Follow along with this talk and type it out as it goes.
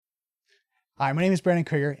Hi, my name is Brandon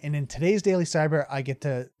Krieger, and in today's Daily Cyber, I get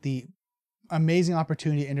the amazing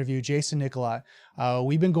opportunity to interview Jason Nicolai.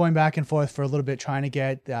 We've been going back and forth for a little bit trying to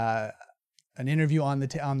get an interview on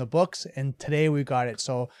the books, and today we got it.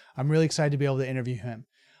 So I'm really excited to be able to interview him.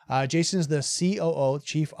 Jason is the COO,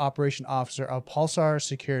 Chief Operation Officer of Pulsar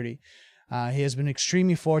Security. He has been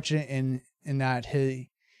extremely fortunate in that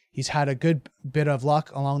he's had a good bit of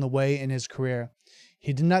luck along the way in his career.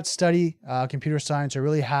 He did not study computer science or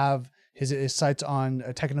really have his sights on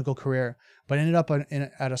a technical career, but ended up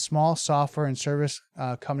at a small software and service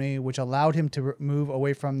company, which allowed him to move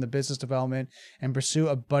away from the business development and pursue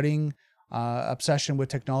a budding obsession with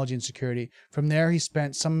technology and security. From there, he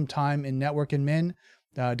spent some time in network admin,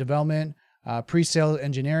 development, pre-sale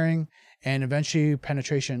engineering, and eventually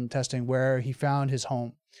penetration testing, where he found his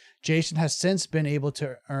home. Jason has since been able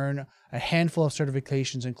to earn a handful of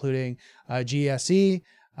certifications, including GSE,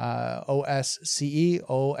 OSCE,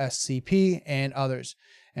 OSCP, and others,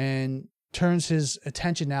 and turns his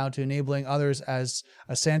attention now to enabling others as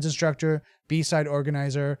a SANS instructor, B-side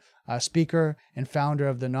organizer, speaker, and founder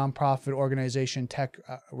of the nonprofit organization Tech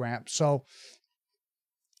Ramp. So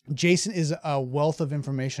Jason is a wealth of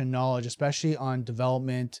information and knowledge, especially on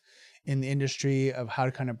development in the industry of how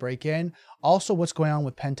to kind of break in. Also, what's going on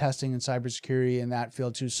with pen testing and cybersecurity in that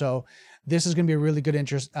field too. So this is going to be a really good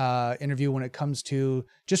interview when it comes to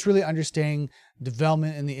just really understanding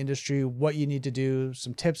development in the industry, what you need to do,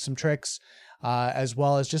 some tips, some tricks, as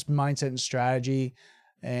well as just mindset and strategy,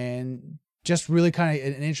 and just really kind of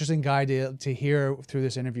an interesting guy to hear through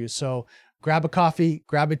this interview. So grab a coffee,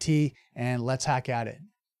 grab a tea, and let's hack at it.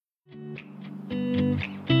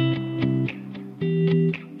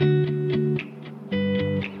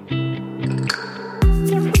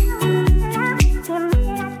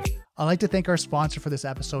 I'd like to thank our sponsor for this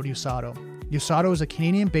episode, USATO. USATO is a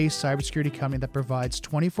Canadian-based cybersecurity company that provides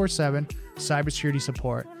 24/7 cybersecurity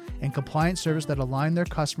support and compliance service that align their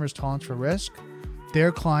customers' tolerance for risk,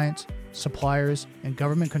 their clients, suppliers, and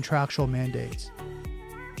government contractual mandates.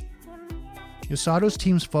 USATO's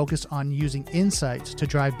teams focus on using insights to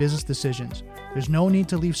drive business decisions. There's no need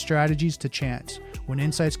to leave strategies to chance, when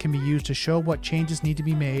insights can be used to show what changes need to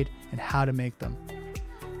be made and how to make them.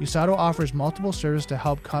 USATO offers multiple services to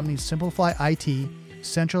help companies simplify IT,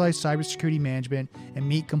 centralize cybersecurity management, and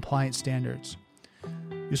meet compliance standards.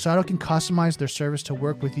 USATO can customize their service to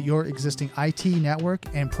work with your existing IT network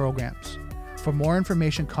and programs. For more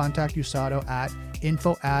information, contact USATO at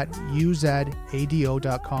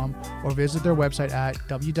info@uzado.com or visit their website at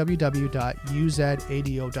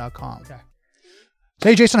www.uzado.com. Okay.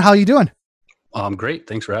 Hey, Jason, how are you doing? Great.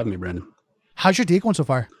 Thanks for having me, Brandon. How's your day going so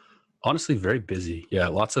far? Honestly, very busy. Yeah,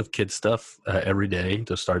 lots of kid stuff every day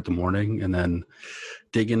to start the morning, and then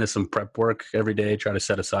dig into some prep work every day, try to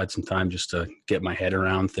set aside some time just to get my head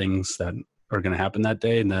around things that are going to happen that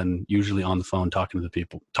day, and then usually on the phone talking to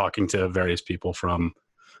various people from,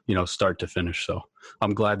 start to finish. So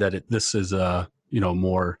I'm glad that this is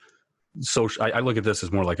more social. I look at this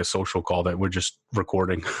as more like a social call that we're just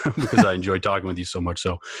recording because I enjoy talking with you so much.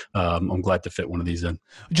 So I'm glad to fit one of these in.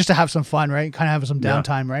 Just to have some fun, right? Kind of have some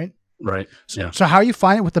downtime, right? Right. Yeah. So how are you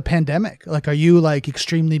finding it with the pandemic? Like, are you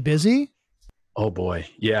extremely busy? Oh boy.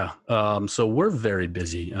 Yeah. So we're very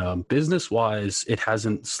busy. Business wise, it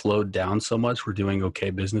hasn't slowed down so much. We're doing okay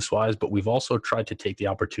business wise, but we've also tried to take the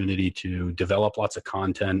opportunity to develop lots of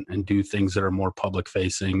content and do things that are more public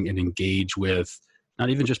facing and engage with not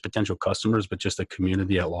even just potential customers, but just the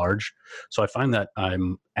community at large. So I find that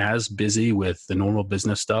I'm as busy with the normal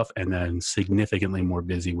business stuff and then significantly more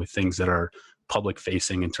busy with things that are public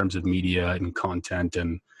facing in terms of media and content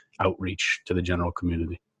and outreach to the general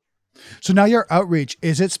community. So now your outreach,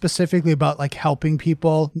 is it specifically about helping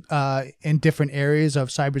people in different areas of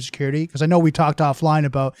cybersecurity? Because I know we talked offline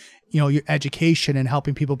about, your education and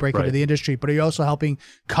helping people break into the industry, but are you also helping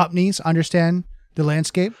companies understand the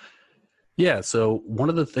landscape? Yeah. So one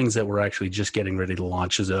of the things that we're actually just getting ready to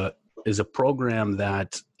launch is a program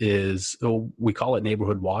that we call it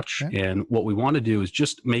Neighborhood Watch. Okay. And what we want to do is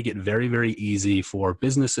just make it very, very easy for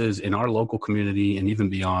businesses in our local community and even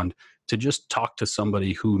beyond to just talk to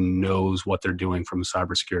somebody who knows what they're doing from a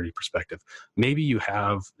cybersecurity perspective. Maybe you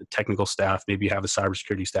have technical staff, maybe you have a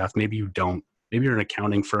cybersecurity staff, maybe you don't. Maybe you're an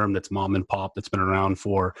accounting firm that's mom and pop that's been around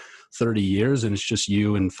for 30 years and it's just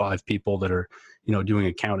you and 5 people that are, doing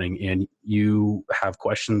accounting, and you have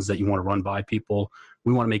questions that you want to run by people.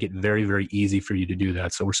 We want to make it very, very easy for you to do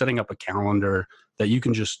that. So we're setting up a calendar that you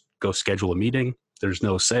can just go schedule a meeting. There's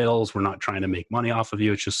no sales. We're not trying to make money off of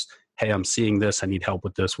you. It's just, hey, I'm seeing this. I need help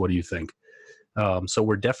with this. What do you think? So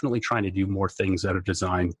we're definitely trying to do more things that are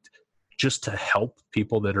designed just to help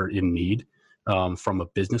people that are in need. from a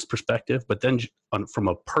business perspective. But then from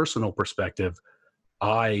a personal perspective,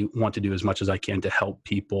 I want to do as much as I can to help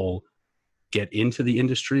people get into the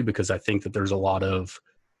industry, because I think that there's a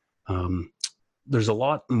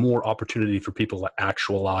lot more opportunity for people to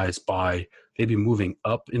actualize by maybe moving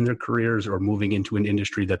up in their careers or moving into an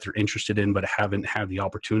industry that they're interested in but haven't had the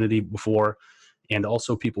opportunity before. And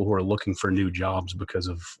also people who are looking for new jobs because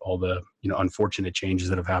of all the unfortunate changes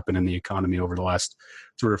that have happened in the economy over the last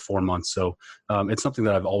 3 or 4 months. So it's something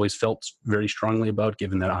that I've always felt very strongly about,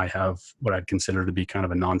 given that I have what I'd consider to be kind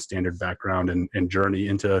of a non-standard background and journey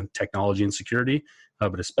into technology and security,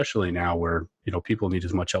 but especially now where people need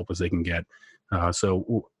as much help as they can get.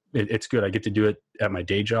 So it's good. I get to do it at my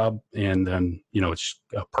day job, and then it's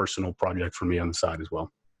a personal project for me on the side as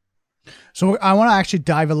well. So I want to actually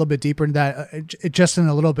dive a little bit deeper into that just in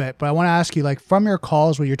a little bit, but I want to ask you, like, from your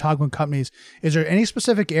calls when you're talking with companies, is there any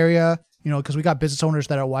specific area, because we got business owners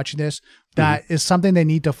that are watching this, that is something they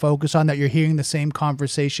need to focus on, that you're hearing the same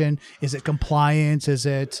conversation? Is it compliance? Is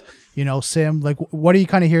it, SIM? Like, what are you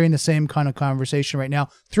kind of hearing the same kind of conversation right now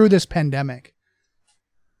through this pandemic?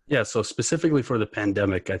 Yeah, so specifically for the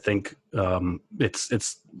pandemic, I think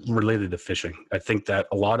it's related to phishing. I think that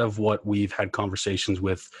a lot of what we've had conversations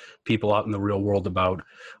with people out in the real world about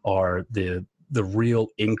are the real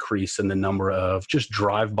increase in the number of just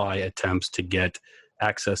drive-by attempts to get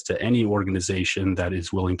access to any organization that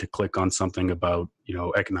is willing to click on something about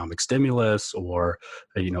economic stimulus or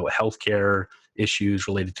healthcare issues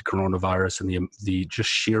related to coronavirus, and the just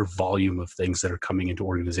sheer volume of things that are coming into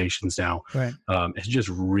organizations now has just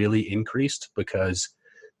really increased, because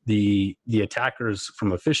the attackers,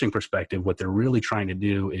 from a phishing perspective, what they're really trying to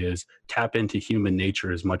do is tap into human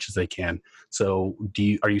nature as much as they can. So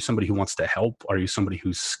are you somebody who wants to help? Are you somebody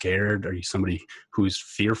who's scared? Are you somebody who's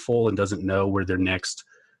fearful and doesn't know where their next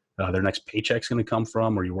paycheck's going to come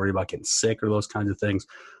from? Or you worry about getting sick, or those kinds of things?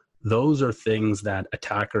 Those are things that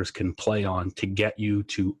attackers can play on to get you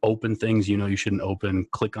to open things you shouldn't open,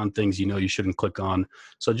 click on things you shouldn't click on.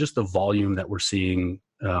 So just the volume that we're seeing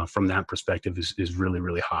from that perspective is really,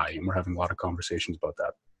 really high. And we're having a lot of conversations about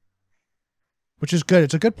that. Which is good.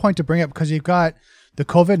 It's a good point to bring up, because you've got the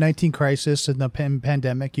COVID-19 crisis and the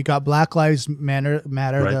pandemic. You got Black Lives Matter,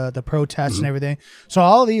 right, the protests and everything. So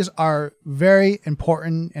all of these are very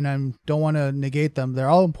important, and I don't want to negate them. They're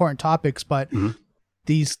all important topics, but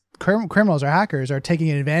these criminals or hackers are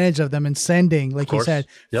taking advantage of them and sending, like you said,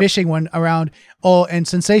 phishing one around, and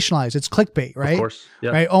sensationalize. It's clickbait, right? Of course.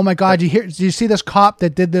 Yep. Right. Oh my God, do you see this cop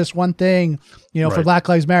that did this one thing, for Black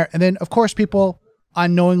Lives Matter? And then of course people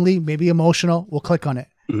unknowingly, maybe emotional, will click on it.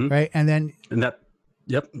 Right.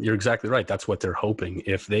 Yep, you're exactly right. That's what they're hoping.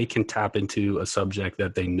 If they can tap into a subject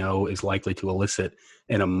that they know is likely to elicit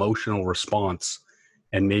an emotional response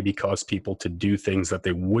and maybe cause people to do things that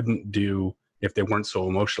they wouldn't do if they weren't so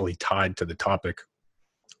emotionally tied to the topic,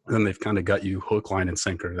 then they've kind of got you hook, line, and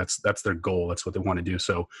sinker. That's their goal. That's what they want to do.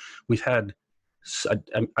 So we've had,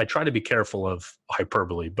 I try to be careful of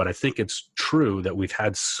hyperbole, but I think it's true that we've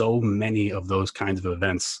had so many of those kinds of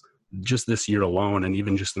events just this year alone, and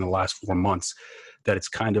even just in the last 4 months, that it's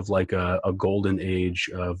kind of like a golden age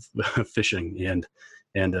of phishing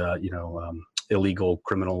and illegal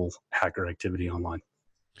criminal hacker activity online.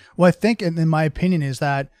 Well, I think, in my opinion, is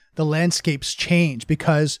that the landscape's changed,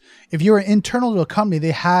 because if you were internal to a company,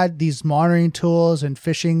 they had these monitoring tools and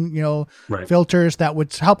phishing, filters that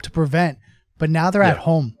would help to prevent, but now they're at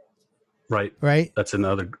home. Right. That's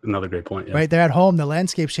another great point. Yeah. Right. They're at home. The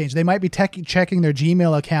landscape's changed. They might be checking their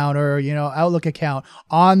Gmail account or, Outlook account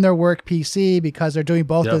on their work PC, because they're doing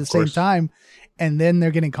both at the same time, and then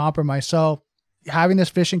they're getting compromised. So having this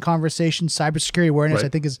phishing conversation, cybersecurity awareness, I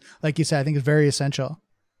think is, like you said, is very essential.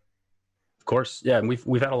 Of course. Yeah. And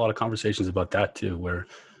we've had a lot of conversations about that too, where,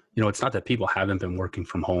 it's not that people haven't been working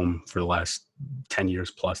from home for the last 10 years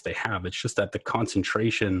plus. They have. It's just that the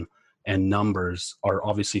concentration and numbers are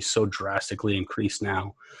obviously so drastically increased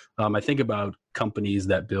now. I think about companies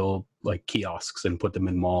that build like kiosks and put them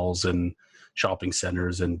in malls and shopping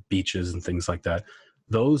centers and beaches and things like that.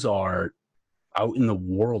 Those are out in the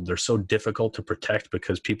world. They're so difficult to protect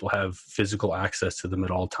because people have physical access to them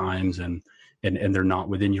at all times, and they're not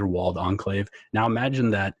within your walled enclave. Now imagine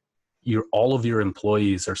that all of your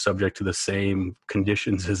employees are subject to the same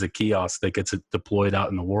conditions as a kiosk that gets deployed out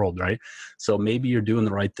in the world, right? So maybe you're doing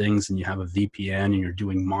the right things and you have a VPN and you're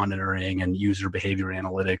doing monitoring and user behavior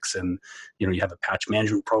analytics, and you have a patch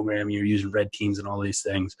management program, you're using red teams and all these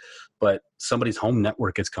things, but somebody's home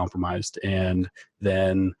network is compromised, and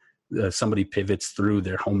then somebody pivots through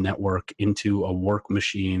their home network into a work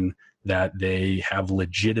machine that they have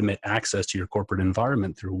legitimate access to your corporate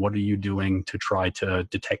environment through. What are you doing to try to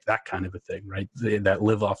detect that kind of a thing, right? That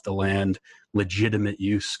live off the land, legitimate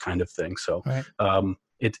use kind of thing. So Right.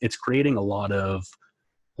 It's creating a lot of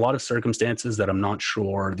circumstances that I'm not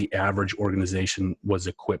sure the average organization was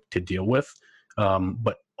equipped to deal with.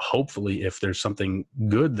 But hopefully, if there's something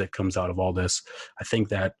good that comes out of all this, I think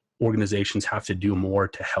that organizations have to do more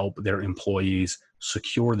to help their employees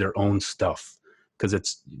secure their own stuff. Because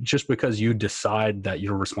it's just because you decide that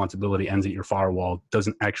your responsibility ends at your firewall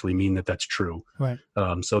doesn't actually mean that that's true. Right.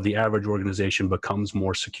 So the average organization becomes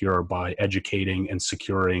more secure by educating and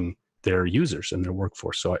securing their users and their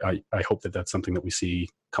workforce. So I hope that that's something that we see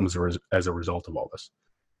comes as a result of all this.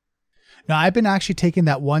 Now, I've been actually taking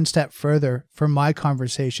that one step further for my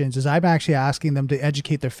conversations is I'm actually asking them to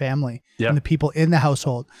educate their family and the people in the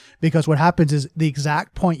household, because what happens is the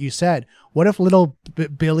exact point you said. What if little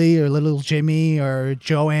Billy or little Jimmy or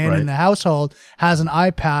Joanne in the household has an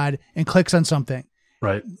iPad and clicks on something?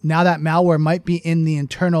 Right. Now that malware might be in the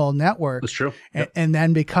internal network. That's true. And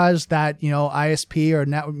then because that, ISP or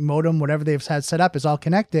network modem, whatever they've had set up is all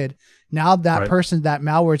connected. Now that person, that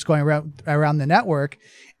malware is going around the network.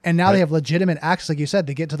 And now they have legitimate access. Like you said,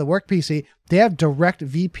 they get to the work PC, they have direct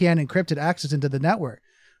VPN encrypted access into the network.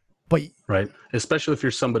 But especially if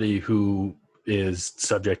you're somebody who is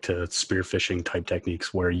subject to spear phishing type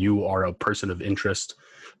techniques where you are a person of interest.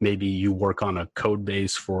 Maybe you work on a code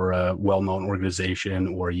base for a well-known organization,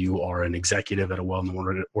 or you are an executive at a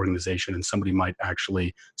well-known organization, and somebody might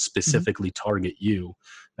actually specifically target you.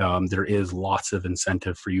 There is lots of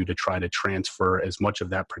incentive for you to try to transfer as much of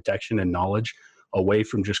that protection and knowledge away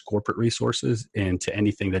from just corporate resources and to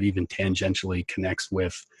anything that even tangentially connects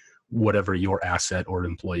with whatever your asset or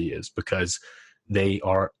employee is, because they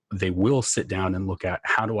will sit down and look at,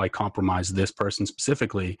 how do I compromise this person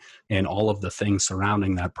specifically? And all of the things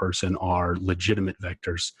surrounding that person are legitimate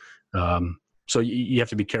vectors. So you have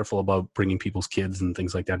to be careful about bringing people's kids and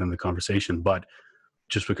things like that in the conversation. But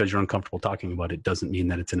just because you're uncomfortable talking about it doesn't mean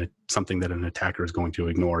that it's something that an attacker is going to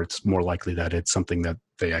ignore. It's more likely that it's something that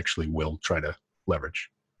they actually will try to leverage.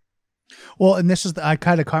 Well, and this is the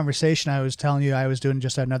kind of conversation I was telling you. I was doing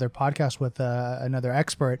just another podcast with another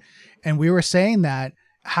expert, and we were saying that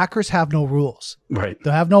hackers have no rules. Right.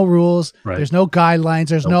 They have no rules. Right. There's no guidelines.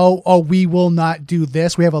 There's no, we will not do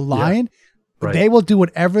this. We have a line. Yeah. Right. They will do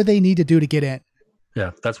whatever they need to do to get in.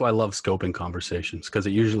 Yeah, that's why I love scoping conversations, because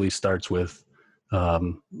it usually starts with,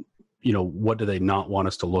 what do they not want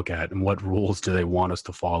us to look at, and what rules do they want us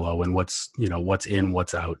to follow, and what's in,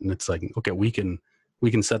 what's out. And it's like, okay, we can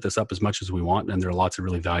set this up as much as we want, and there are lots of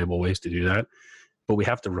really valuable ways to do that. But we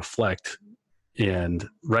have to reflect and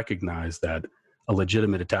recognize that a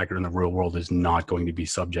legitimate attacker in the real world is not going to be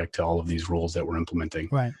subject to all of these rules that we're implementing.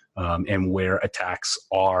 Right. And where attacks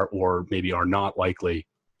are or maybe are not likely,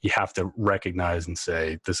 you have to recognize and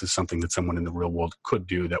say, this is something that someone in the real world could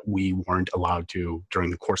do that we weren't allowed to during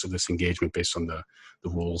the course of this engagement based on the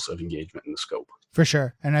rules of engagement and the scope. For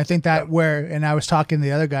sure. And I think that and I was talking to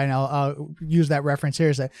the other guy, and I'll use that reference here,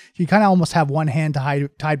 is that you kind of almost have one hand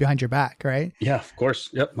tied behind your back, right? Yeah, of course.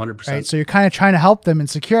 Yep, 100%. Right. So you're kind of trying to help them and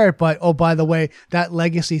secure it, but by the way, that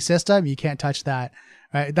legacy system, you can't touch that.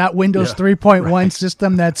 Right. That Windows 3.1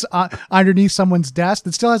 system that's underneath someone's desk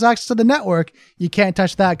that still has access to the network, you can't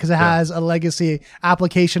touch that because it has a legacy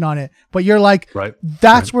application on it. But you're like,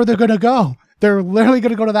 that's where they're going to go. They're literally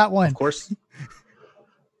going to go to that one. Of course.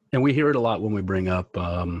 And we hear it a lot when we bring up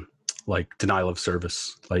like denial of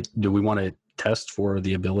service. Like, do we want to test for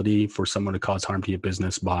the ability for someone to cause harm to your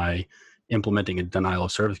business by implementing a denial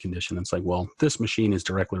of service condition? It's like, well, this machine is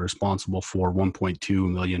directly responsible for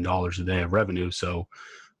 $1.2 million a day of revenue. So,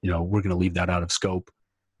 we're going to leave that out of scope.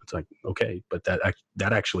 It's like, okay, but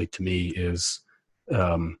that actually to me is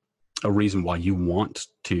a reason why you want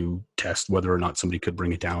to test whether or not somebody could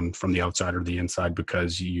bring it down from the outside or the inside,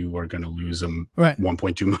 because you are going to lose them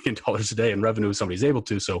 $1.2 million a day in revenue if somebody's able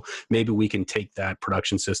to. So maybe we can take that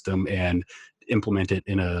production system and implement it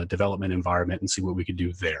in a development environment and see what we could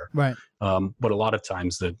do there. Right. But a lot of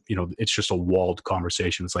times it's just a walled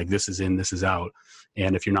conversation. It's like, this is in, this is out.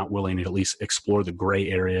 And if you're not willing to at least explore the gray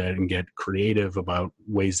area and get creative about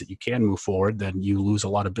ways that you can move forward, then you lose a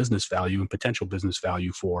lot of business value and potential business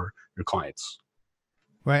value for your clients.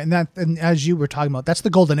 Right. And as you were talking about, that's the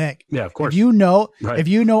golden egg. Yeah, of course. If you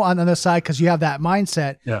know on the other side, because you have that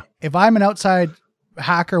mindset, if I'm an outside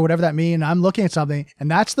hacker, whatever that means, I'm looking at something and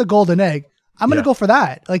that's the golden egg, I'm going to go for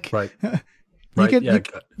that. Like,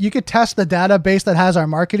 you could test the database that has our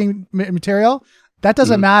marketing material. That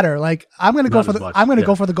doesn't matter. Like, I'm going to go for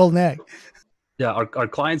the golden egg. Yeah. Our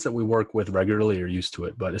clients that we work with regularly are used to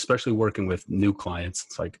it, but especially working with new clients,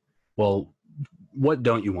 it's like, well, what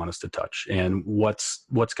don't you want us to touch, and what's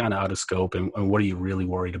kind of out of scope, and what are you really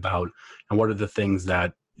worried about, and what are the things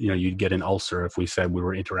that, you know, you'd get an ulcer if we said we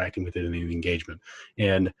were interacting with it in the engagement.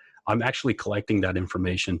 And I'm actually collecting that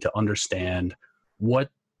information to understand what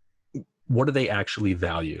do they actually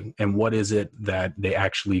value, and what is it that they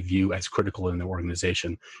actually view as critical in the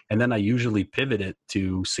organization. And then I usually pivot it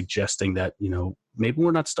to suggesting that, you know, maybe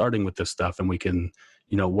we're not starting with this stuff, and we can,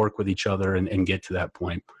 you know, work with each other and get to that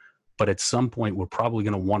point. But at some point, we're probably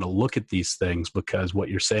going to want to look at these things, because what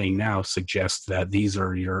you're saying now suggests that these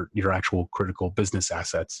are your actual critical business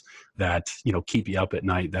assets that, you know, keep you up at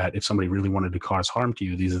night, that if somebody really wanted to cause harm to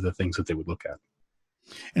you, these are the things that they would look at.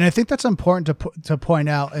 And I think that's important to point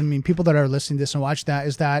out. I mean, people that are listening to this and watch that,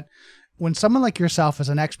 is that when someone like yourself as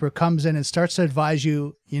an expert comes in and starts to advise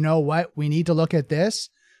you, you know what, we need to look at this,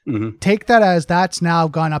 take that as that's now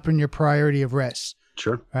gone up in your priority of risks.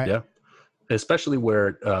 Sure. Right? Yeah. Especially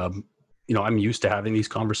where, you know, I'm used to having these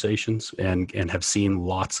conversations and have seen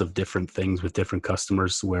lots of different things with different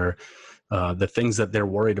customers where the things that they're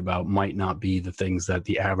worried about might not be the things that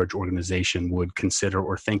the average organization would consider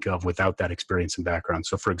or think of without that experience and background.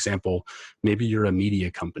 So for example, maybe you're a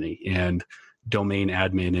media company and domain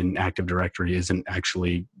admin and Active Directory isn't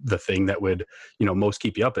actually the thing that would, you know, most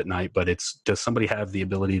keep you up at night, but it's, does somebody have the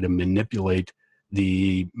ability to manipulate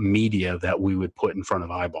the media that we would put in front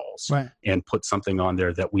of eyeballs, right, and put something on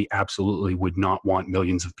there that we absolutely would not want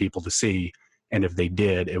millions of people to see. And if they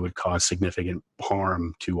did, it would cause significant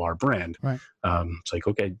harm to our brand. Right. It's like,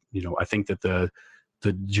 okay, you know, I think that the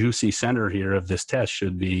juicy center here of this test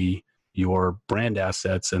should be your brand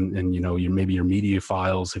assets and you know, maybe your media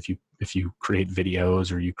files. If you create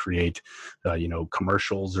videos or you create, you know,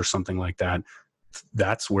 commercials or something like that,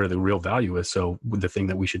 that's where the real value is. So the thing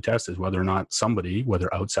that we should test is whether or not somebody,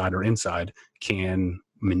 whether outside or inside, can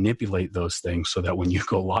manipulate those things so that when you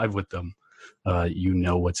go live with them, you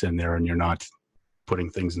know what's in there and you're not putting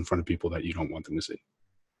things in front of people that you don't want them to see.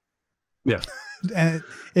 Yeah. And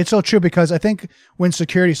it's so true, because I think when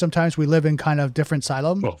security, sometimes we live in kind of different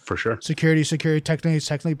silos. Well, for sure. Security,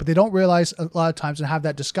 technically, but they don't realize a lot of times and have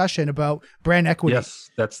that discussion about brand equity.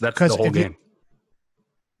 Yes, that's the whole game.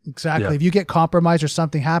 Exactly. Yeah. If you get compromised or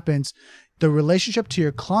something happens, the relationship to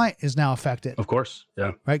your client is now affected. Of course.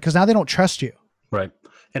 Yeah. Right. Because now they don't trust you. Right.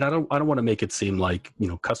 And I don't want to make it seem like, you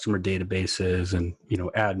know, customer databases and, you know,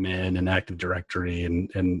 admin and Active Directory and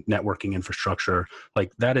networking infrastructure,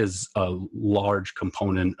 like that is a large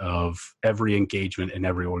component of every engagement in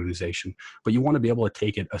every organization. But you want to be able to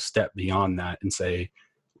take it a step beyond that and say,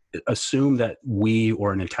 assume that we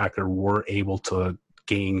or an attacker were able to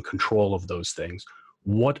gain control of those things.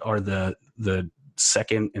 What are the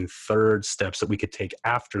second and third steps that we could take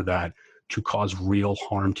after that to cause real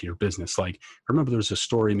harm to your business? Like, I remember there was a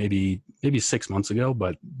story maybe 6 months ago,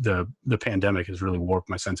 but the pandemic has really warped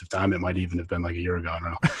my sense of time. It might even have been like a year ago, I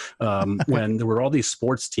don't know. When there were all these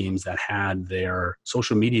sports teams that had their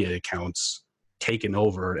social media accounts taken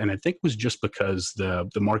over. And I think it was just because the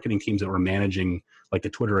marketing teams that were managing, like the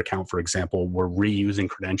Twitter account, for example, were reusing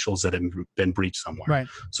credentials that had been breached somewhere. Right.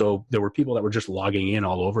 So there were people that were just logging in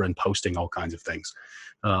all over and posting all kinds of things.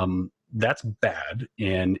 That's bad.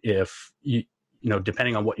 And if you know,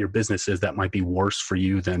 depending on what your business is, that might be worse for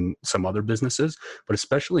you than some other businesses. But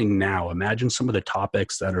especially now, imagine some of the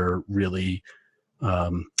topics that are really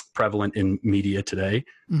prevalent in media today.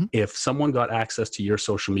 Mm-hmm. If someone got access to your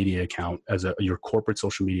social media account as your corporate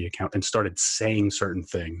social media account and started saying certain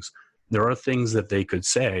things, there are things that they could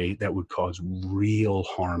say that would cause real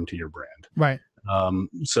harm to your brand. Right.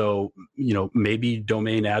 So, you know, maybe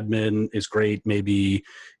domain admin is great. Maybe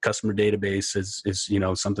customer database is, you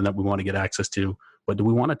know, something that we want to get access to, but do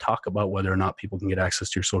we want to talk about whether or not people can get access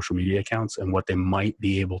to your social media accounts and what they might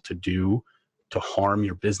be able to do to harm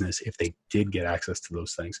your business if they did get access to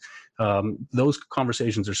those things? Those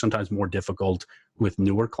conversations are sometimes more difficult with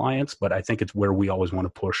newer clients, but I think it's where we always want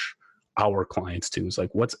to push our clients to, is like,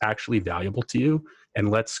 what's actually valuable to you? And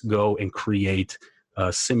let's go and create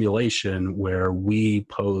a simulation where we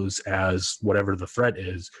pose as whatever the threat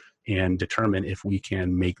is and determine if we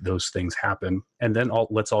can make those things happen. And then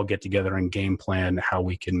let's all get together and game plan how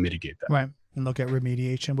we can mitigate that. Right. And look at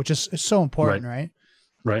remediation, which is so important, right?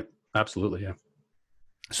 Right. Absolutely. Yeah.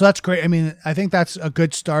 So that's great. I mean, I think that's a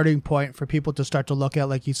good starting point for people to start to look at,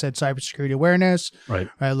 like you said, cybersecurity awareness, right?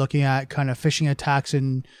 Looking at kind of phishing attacks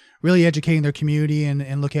and really educating their community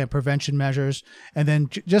and looking at prevention measures. And then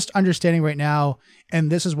just understanding right now, and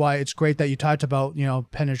this is why it's great that you talked about, you know,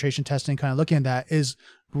 penetration testing, kind of looking at that, is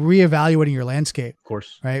reevaluating your landscape. Of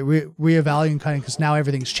course. Right. Reevaluating kind of, because now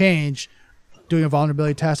everything's changed. doing a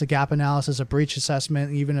vulnerability test, a gap analysis, a breach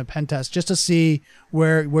assessment, even a pen test, just to see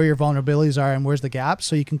where your vulnerabilities are and where's the gap,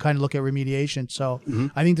 so you can kind of look at remediation. So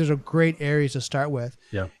I think there's a great areas to start with.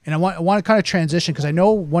 Yeah. And I want to kind of transition, because I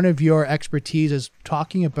know one of your expertise is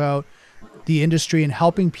talking about the industry and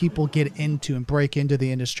helping people get into and break into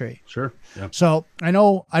the industry. Sure. Yeah. So I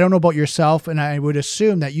don't know about yourself, and I would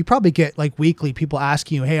assume that you probably get like weekly people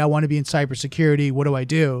asking you, hey, I want to be in cybersecurity. What do I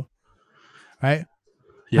do? Right?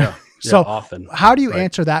 Yeah. So often. How do you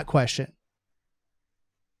answer that question?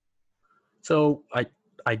 So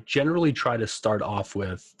I generally try to start off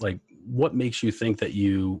with, like, what makes you think that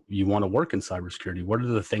you want to work in cybersecurity? What are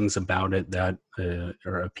the things about it that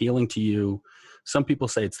are appealing to you? Some people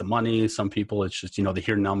say it's the money. Some people it's just, they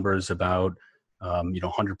hear numbers about,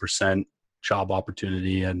 100% job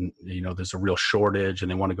opportunity, and, there's a real shortage and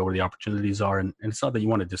they want to go where the opportunities are. And it's not that you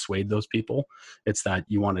want to dissuade those people. It's that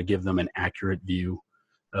you want to give them an accurate view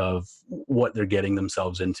of what they're getting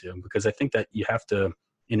themselves into. Because I think that you have to,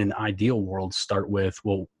 in an ideal world, start with,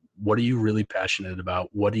 well, what are you really passionate about?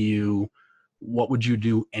 What would you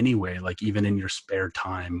do anyway? Like, even in your spare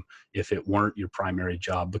time, if it weren't your primary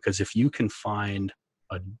job? Because if you can find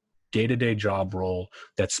a day-to-day job role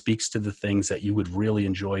that speaks to the things that you would really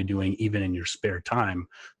enjoy doing, even in your spare time,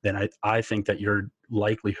 then I think that your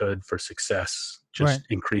likelihood for success just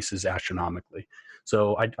increases astronomically.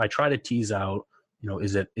 So I try to tease out,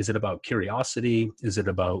 is it about curiosity? Is it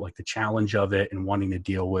about like the challenge of it and wanting to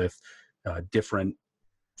deal with different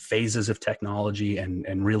phases of technology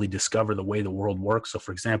and really discover the way the world works? So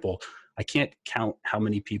for example, I can't count how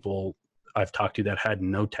many people I've talked to that had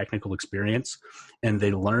no technical experience, and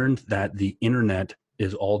they learned that the internet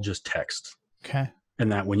is all just text. Okay.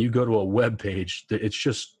 And that when you go to a web page, it's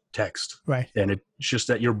just text. Right. And it's just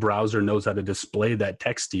that your browser knows how to display that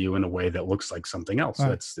text to you in a way that looks like something else.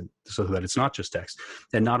 Right. So that it's not just text.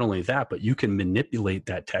 And not only that, but you can manipulate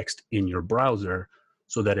that text in your browser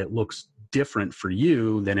so that it looks different for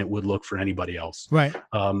you than it would look for anybody else. Right.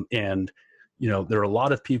 And there are a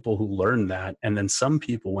lot of people who learn that. And then some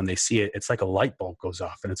people, when they see it, it's like a light bulb goes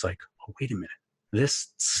off and it's like, oh, wait a minute, this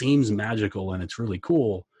seems magical and it's really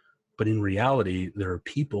cool. But in reality, there are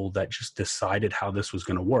people that just decided how this was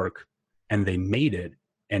going to work and they made it.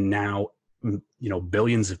 And now,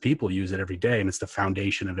 billions of people use it every day. And it's the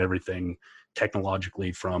foundation of everything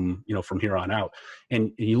technologically from here on out.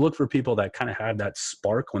 And you look for people that kind of have that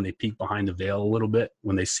spark when they peek behind the veil a little bit,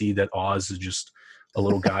 when they see that Oz is just a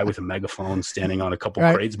little guy with a megaphone standing on a couple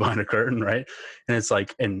crates behind a curtain. Right. And it's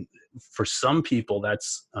like, and for some people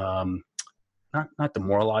that's, not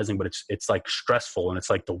demoralizing, but it's like stressful, and it's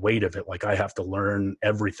like the weight of it. Like, I have to learn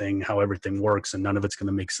everything, how everything works, and none of it's going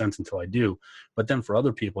to make sense until I do. But then for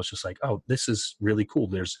other people, it's just like, oh, this is really cool.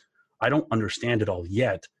 I don't understand it all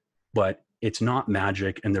yet, but it's not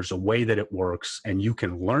magic, and there's a way that it works, and you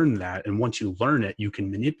can learn that. And once you learn it, you can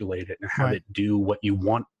manipulate it and have it do what you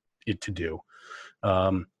want it to do.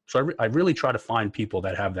 So I really try to find people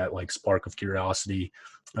that have that like spark of curiosity,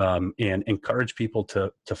 and encourage people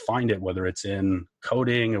to find it, whether it's in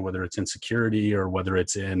coding or whether it's in security or whether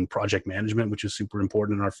it's in project management, which is super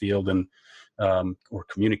important in our field, and or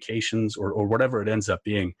communications or whatever it ends up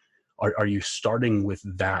being. Are you starting with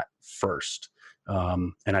that first?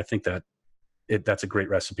 And I think that that's a great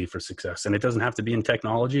recipe for success. And it doesn't have to be in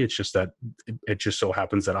technology. It's just that it just so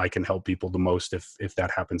happens that I can help people the most if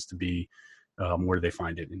that happens to be where they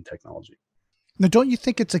find it in technology. Now, don't you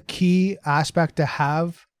think it's a key aspect to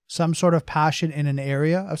have some sort of passion in an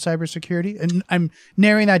area of cybersecurity? And I'm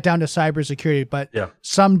narrowing that down to cybersecurity, but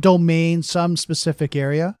some domain, some specific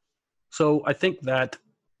area. So I think that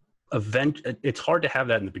it's hard to have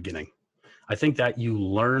that in the beginning. I think that you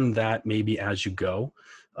learn that maybe as you go.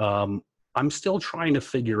 I'm still trying to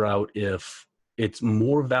figure out if it's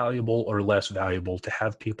more valuable or less valuable to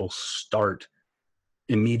have people start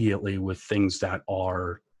immediately with things that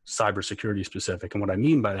are cybersecurity specific. And what I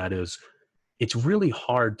mean by that is, it's really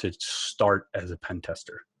hard to start as a pen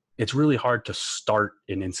tester. It's really hard to start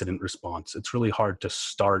in incident response. It's really hard to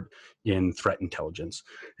start in threat intelligence.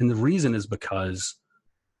 And the reason is because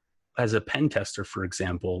as a pen tester, for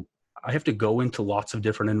example, I have to go into lots of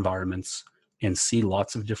different environments and see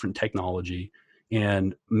lots of different technology.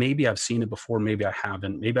 And maybe I've seen it before, maybe I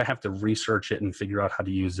haven't. Maybe I have to research it and figure out how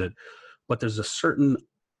to use it. But there's a certain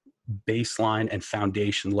baseline and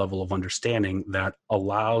foundation level of understanding that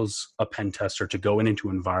allows a pen tester to go into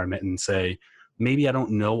an environment and say, maybe I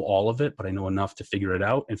don't know all of it, but I know enough to figure it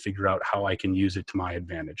out and figure out how I can use it to my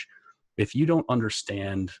advantage. If you don't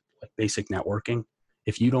understand like basic networking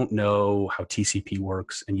if you don't know how TCP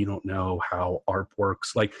works and you don't know how ARP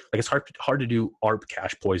works, like it's hard to do ARP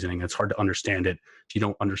cache poisoning. It's hard to understand it if you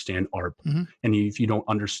don't understand ARP, and if you don't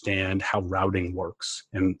understand how routing works,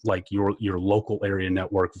 and like your local area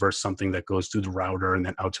network versus something that goes through the router and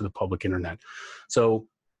then out to the public internet. So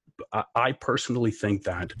I personally think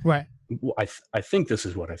that, right. I think this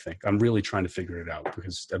is what I think. I'm really trying to figure it out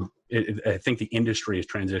because I think the industry is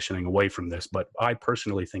transitioning away from this. But I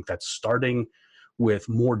personally think that starting with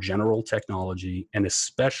more general technology and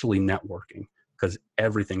especially networking, because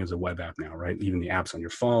everything is a web app now, right? Even the apps on your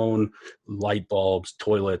phone, light bulbs,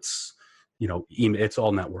 toilets, email, it's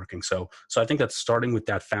all networking. So I think that starting with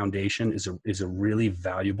that foundation is a really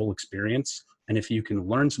valuable experience. And if you can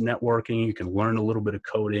learn some networking, you can learn a little bit of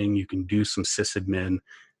coding, you can do some sysadmin,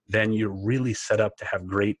 then you're really set up to have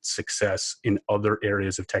great success in other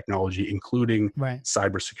areas of technology, including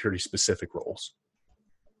cybersecurity specific roles.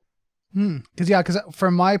 Because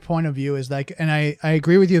from my point of view is like, and I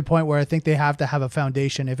agree with you at the point where I think they have to have a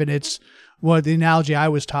foundation. If it's the analogy I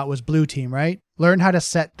was taught was blue team, right? Learn how to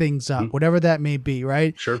set things up, whatever that may be,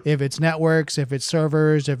 right? Sure. If it's networks, if it's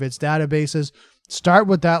servers, if it's databases, start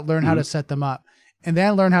with that, learn how to set them up, and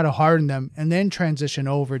then learn how to harden them, and then transition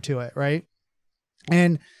over to it, right?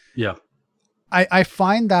 And I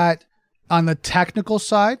find that on the technical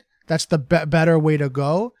side, that's the better way to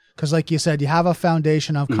go. Because like you said, you have a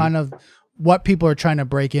foundation of kind of what people are trying to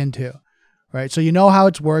break into, right? So you know how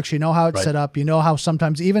it works, you know how it's set up, you know how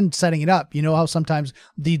sometimes even setting it up, you know how sometimes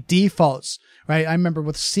the defaults, right? I remember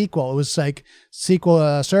with SQL, it was like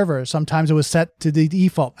SQL Server. Sometimes it was set to the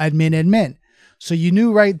default admin. So you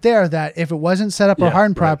knew right there that if it wasn't set up or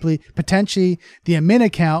hardened properly, potentially the admin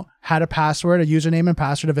account had a password, a username and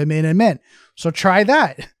password of admin. So try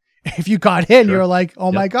that. If you got in, you're like,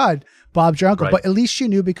 oh my God, Bob's your uncle. But at least you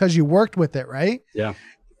knew because you worked with it, right? Yeah.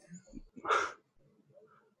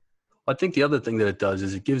 I think the other thing that it does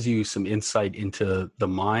is it gives you some insight into the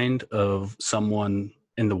mind of someone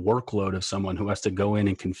and the workload of someone who has to go in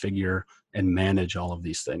and configure and manage all of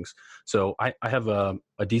these things. So I have a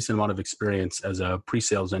decent amount of experience as a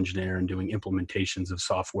pre-sales engineer and doing implementations of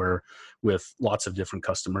software with lots of different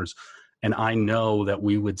customers. And I know that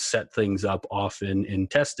we would set things up often in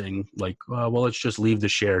testing, like, well, let's just leave the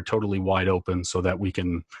share totally wide open so that we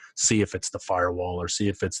can see if it's the firewall or see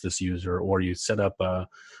if it's this user, or you set up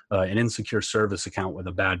an insecure service account with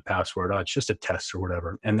a bad password. Oh, it's just a test or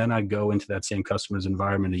whatever. And then I'd go into that same customer's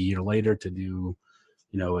environment a year later to do,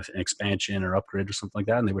 an expansion or upgrade or something like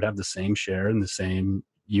that. And they would have the same share and the same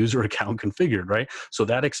user account configured, right? So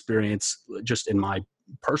that experience, just in my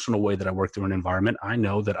personal way that I work through an environment, I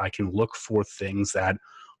know that I can look for things that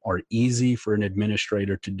are easy for an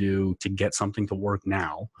administrator to do to get something to work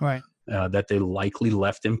now, that they likely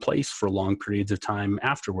left in place for long periods of time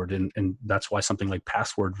afterward. And that's why something like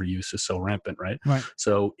password reuse is so rampant, right?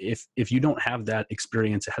 So if you don't have that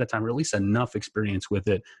experience ahead of time, or at least enough experience with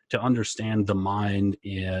it to understand the mind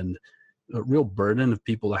and a real burden of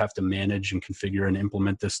people that have to manage and configure and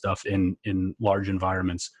implement this stuff in large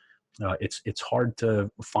environments, it's hard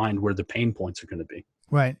to find where the pain points are going to be.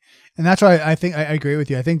 Right. And that's why I think I agree with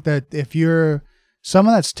you. I think that if you're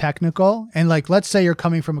someone that's technical, and like, let's say you're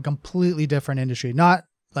coming from a completely different industry, not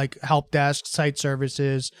like help desk, site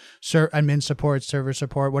services, admin support, server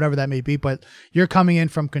support, whatever that may be, but you're coming in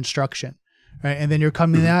from construction, right? And then you're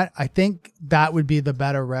coming that, I think that would be the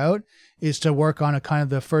better route, is to work on a kind of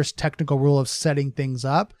the first technical rule of setting things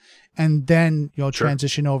up, and then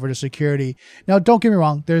transition over to security. Now, don't get me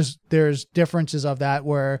wrong. There's differences of that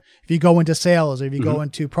where if you go into sales or if you go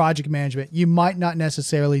into project management, you might not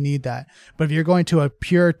necessarily need that. But if you're going to a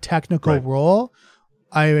pure technical role,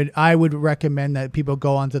 I would recommend that people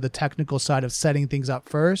go onto the technical side of setting things up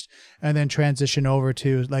first, and then transition over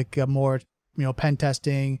to like a more pen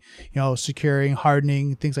testing, securing,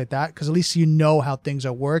 hardening, things like that. Cause at least you know how things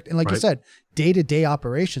are worked. And like you said, day-to-day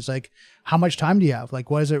operations, like how much time do you have?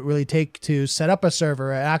 Like, what does it really take to set up a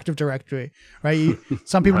server, an Active Directory, right?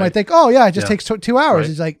 Some people might think, oh yeah, it just takes 2 hours.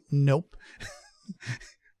 It's like, nope.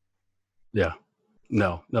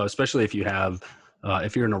 No, especially if you have,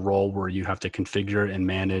 if you're in a role where you have to configure and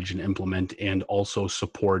manage and implement and also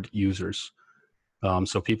support users.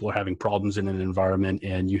 So people are having problems in an environment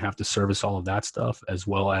and you have to service all of that stuff, as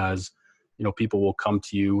well as, people will come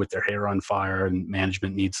to you with their hair on fire and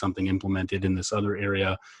management needs something implemented in this other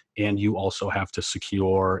area. And you also have to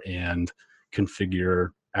secure and configure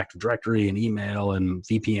Active Directory and email and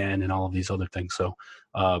VPN and all of these other things. So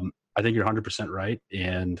I think you're 100% right.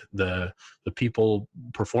 And the people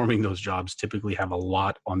performing those jobs typically have a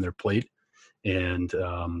lot on their plate, and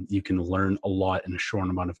you can learn a lot in a short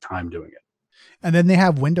amount of time doing it. And then they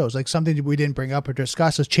have windows, like something we didn't bring up or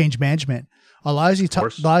discuss is change management. A lot of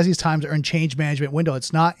these times are in change management window.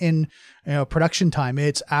 It's not in production time.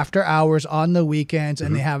 It's after hours on the weekends,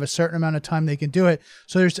 and they have a certain amount of time they can do it.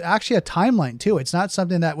 So there's actually a timeline too. It's not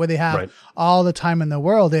something that where they have all the time in the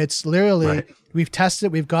world. It's literally we've tested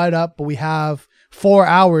it, we've got it up, but we have 4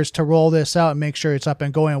 hours to roll this out and make sure it's up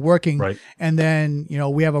and going and working. Right. And then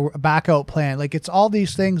we have a backup plan. Like it's all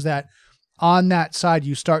these things that on that side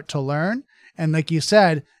you start to learn. And like you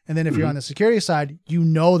said, and then if you're on the security side,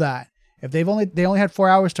 that if they only had 4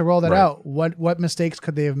 hours to roll that out, what mistakes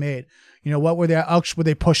could they have made? What were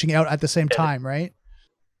they pushing out at the same time? Right.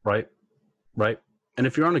 And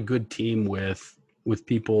if you're on a good team with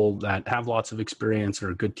people that have lots of experience or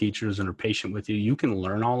are good teachers and are patient with you, you can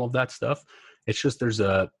learn all of that stuff. It's just,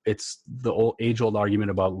 it's the age old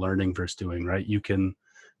argument about learning versus doing, right? You can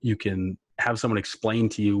have someone explain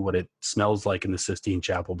to you what it smells like in the Sistine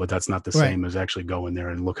Chapel, but that's not the same as actually going there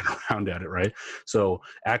and looking around at it, right? So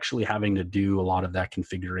actually having to do a lot of that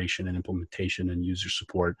configuration and implementation and user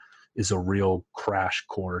support is a real crash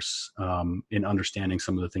course in understanding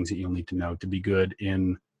some of the things that you'll need to know to be good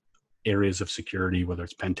in areas of security, whether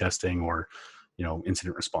it's pen testing or,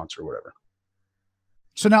 incident response or whatever.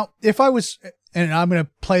 So now if I was, and I'm going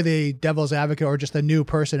to play the devil's advocate or just a new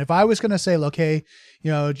person, if I was going to say, look, hey,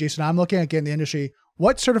 Jason, I'm looking at getting the industry,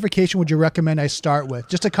 what certification would you recommend I start with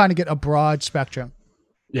just to kind of get a broad spectrum?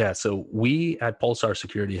 Yeah. So we at Pulsar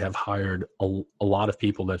Security have hired a lot of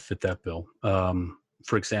people that fit that bill.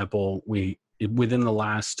 For example, within the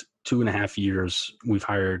last 2.5 years, we've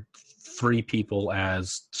hired 3 people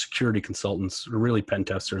as security consultants, really pen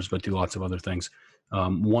testers, but do lots of other things.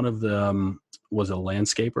 One of them was a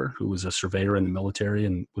landscaper who was a surveyor in the military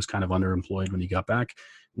and was kind of underemployed when he got back.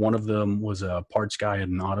 One of them was a parts guy at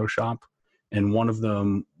an auto shop. And one of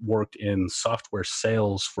them worked in software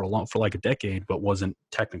sales for like a decade, but wasn't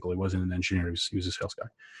technical. He wasn't an engineer. He was a sales guy.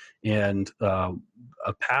 And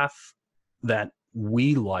a path that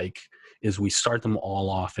we like is we start them all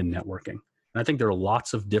off in networking. And I think there are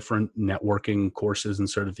lots of different networking courses and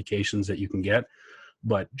certifications that you can get.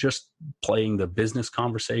 But just playing the business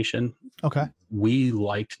conversation, we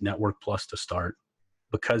liked Network Plus to start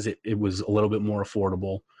because it was a little bit more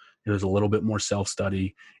affordable. It was a little bit more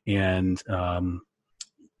self-study, and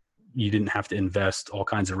you didn't have to invest all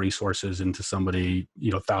kinds of resources into somebody,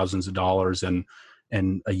 thousands of dollars and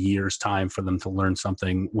a year's time for them to learn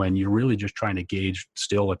something when you're really just trying to gauge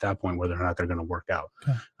still at that point whether or not they're going to work out.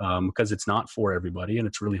 Because it's not for everybody, and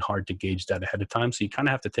it's really hard to gauge that ahead of time. So you kind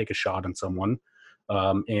of have to take a shot on someone.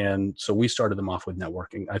 And so we started them off with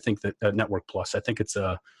networking. I think that Network Plus, I think it's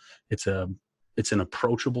an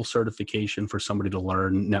approachable certification for somebody to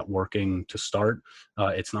learn networking to start.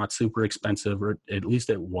 It's not super expensive, or at least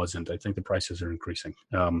it wasn't. I think the prices are increasing.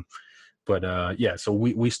 So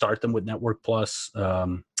we start them with Network Plus,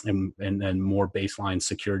 and then more baseline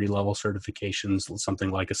security level certifications,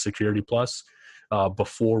 something like a Security Plus,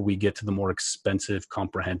 before we get to the more expensive,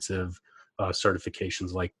 comprehensive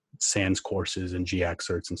certifications like SANS courses and GIAC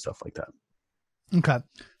certs and stuff like that. Okay.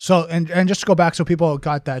 So, and just to go back so people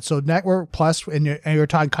got that. So Network Plus, and you're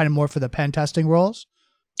talking kind of more for the pen testing roles?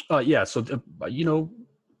 Yeah. So,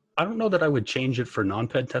 I don't know that I would change it for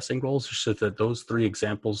non-pen testing roles. Just that those 3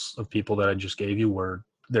 examples of people that I just gave you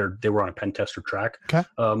they were on a pen tester track. Okay.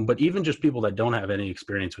 But even just people that don't have any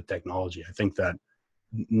experience with technology, I think that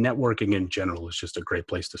networking in general is just a great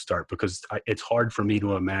place to start, because it's hard for me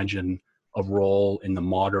to imagine a role in the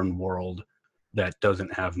modern world that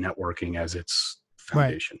doesn't have networking as its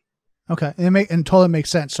foundation. Right. Okay. And totally makes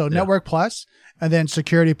sense. So Network Plus and then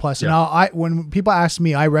Security Plus. And when people ask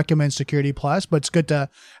me, I recommend Security Plus, but it's good to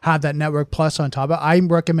have that Network Plus on top of it. I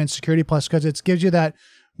recommend Security Plus because it gives you that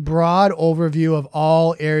broad overview of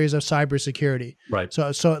all areas of cybersecurity. Right.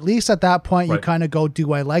 So at least at that point, you kind of go,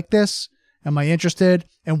 do I like this? Am I interested?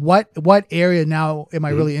 And what area now am I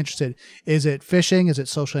really interested? Is it phishing? Is it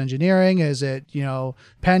social engineering? Is it,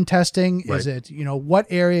 pen testing? Is it, what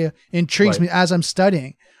area intrigues me as I'm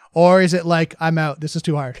studying? Or is it like, I'm out, this is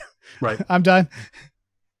too hard. Right. I'm done.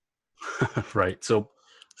 Right. So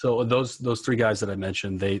those 3 guys that I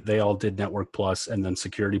mentioned, they all did Network Plus and then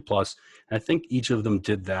Security Plus. And I think each of them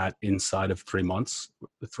did that inside of 3 months,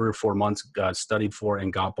 3 or 4 months, studied for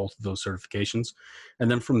and got both of those certifications.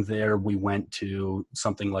 And then from there, we went to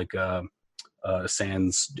something like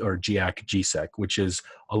SANS or GIAC GSEC, which is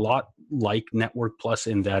a lot like Network Plus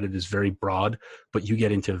in that it is very broad, but you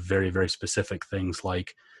get into very, very specific things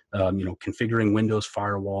like, configuring Windows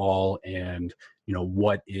firewall and,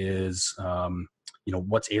 what is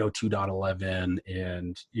what's 802.11,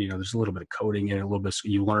 and there's a little bit of coding in it, a little bit.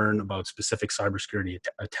 You learn about specific cybersecurity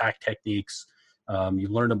attack techniques. You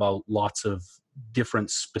learn about lots of different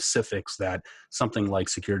specifics that something like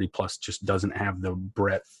Security Plus just doesn't have the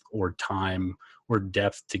breadth or time or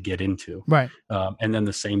depth to get into. Right. And then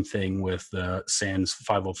the same thing with the SANS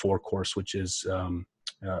 504 course, which is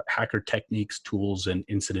hacker techniques, tools, and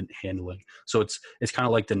incident handling. So it's kind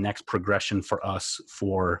of like the next progression for us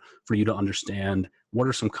for you to understand what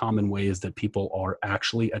are some common ways that people are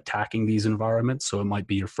actually attacking these environments. So it might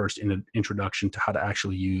be your first introduction to how to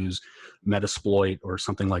actually use Metasploit or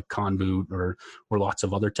something like Convoot or lots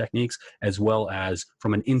of other techniques, as well as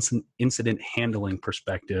from an incident handling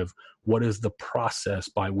perspective, what is the process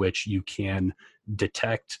by which you can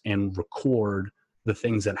detect and record the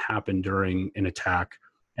things that happen during an attack,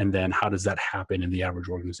 and then how does that happen in the average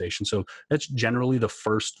organization. So that's generally the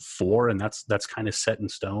first four, and that's kind of set in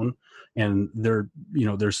stone. And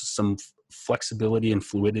there's some flexibility and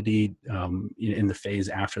fluidity in the phase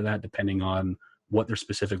after that, depending on what their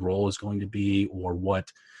specific role is going to be, or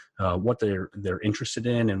what they're interested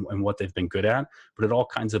in and what they've been good at. But it all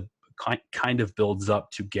kind of builds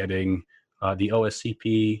up to getting the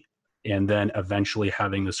OSCP, and then eventually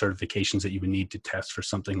having the certifications that you would need to test for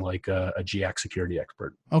something like a GIAC security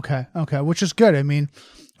expert. Okay, which is good. I mean,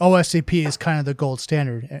 OSCP is kind of the gold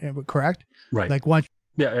standard, correct? Right. Like once.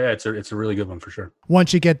 Yeah, it's a really good one for sure.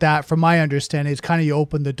 Once you get that, from my understanding, it's kind of you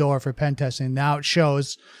open the door for pen testing. Now it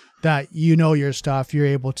shows that your stuff. You're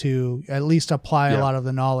able to at least apply a lot of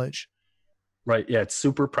the knowledge. Right. Yeah, it's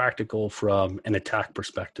super practical from an attack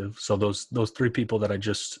perspective. So those three people that I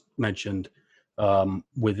just mentioned,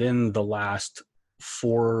 within the last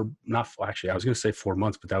I was going to say 4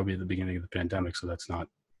 months, but that would be at the beginning of the pandemic. So that's not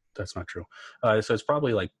true. So it's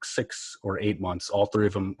probably like 6 or 8 months. All three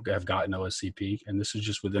of them have gotten OSCP, and this is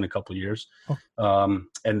just within a couple of years. Oh.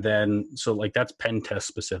 And then, so like that's pen test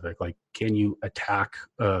specific. Like, can you attack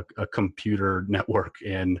a computer network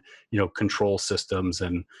and, control systems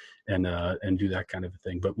and do that kind of a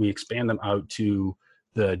thing. But we expand them out to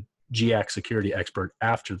the GIAC security expert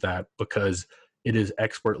after that, because it is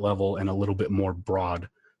expert level and a little bit more broad.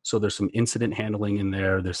 So there's some incident handling in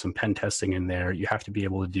there. There's some pen testing in there. You have to be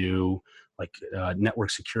able to do like network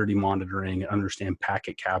security monitoring, understand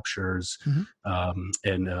packet captures. Mm-hmm.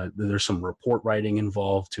 And there's some report writing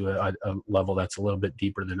involved to a level that's a little bit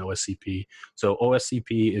deeper than OSCP. So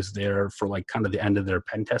OSCP is there for like kind of the end of their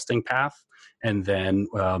pen testing path. And then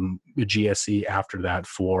GSE after that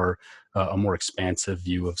for a more expansive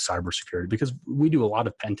view of cybersecurity, because we do a lot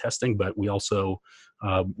of pen testing, but we also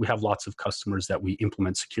we have lots of customers that we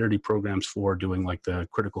implement security programs for, doing like the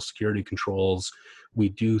critical security controls. We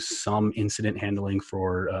do some incident handling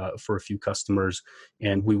for a few customers,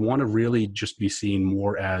 and we want to really just be seen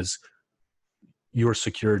more as your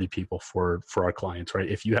security people for our clients, right?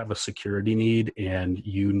 If you have a security need and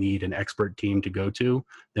you need an expert team to go to,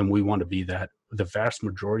 then we want to be that. The vast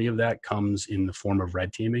majority of that comes in the form of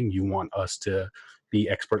red teaming. You want us to be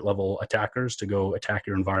expert level attackers to go attack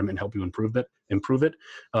your environment and help you improve it.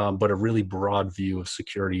 But a really broad view of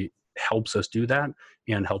security helps us do that,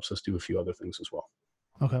 and helps us do a few other things as well.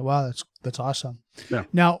 Okay. Wow. That's awesome. Yeah.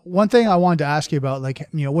 Now, one thing I wanted to ask you about, like,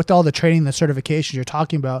 with all the training, the certifications you're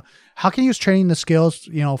talking about, how can you use training the skills,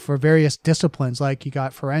 for various disciplines? Like you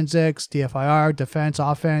got forensics, DFIR, defense,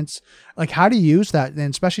 offense. Like, how do you use that, and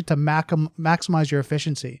especially to maximize your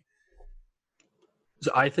efficiency?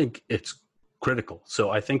 So I think it's critical.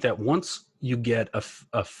 So I think that once you get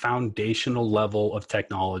a foundational level of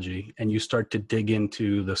technology and you start to dig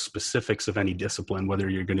into the specifics of any discipline, whether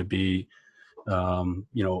you're going to be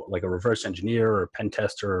like a reverse engineer or a pen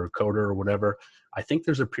tester or a coder or whatever, I think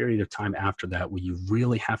there's a period of time after that where you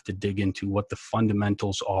really have to dig into what the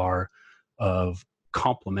fundamentals are of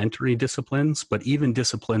complementary disciplines, but even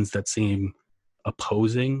disciplines that seem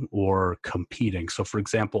opposing or competing. So for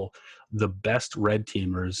example, the best red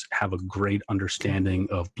teamers have a great understanding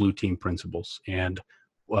of blue team principles, and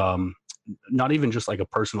not even just like a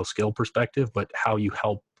personal skill perspective, but how you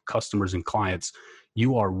help customers and clients.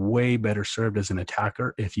 You are way better served as an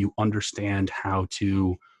attacker if you understand how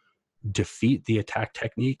to defeat the attack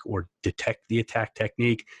technique or detect the attack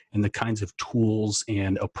technique, and the kinds of tools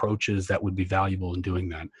and approaches that would be valuable in doing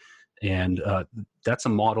that. And that's a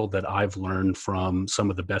model that I've learned from some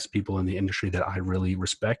of the best people in the industry that I really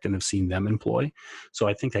respect and have seen them employ. So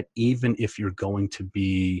I think that even if you're going to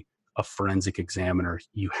be a forensic examiner,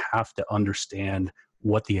 you have to understand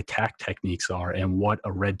what the attack techniques are and what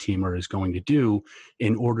a red teamer is going to do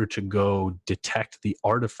in order to go detect the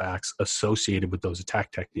artifacts associated with those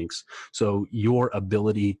attack techniques. So your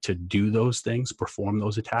ability to do those things, perform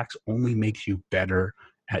those attacks, only makes you better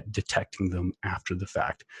at detecting them after the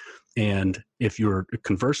fact. And if you're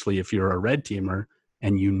conversely, if you're a red teamer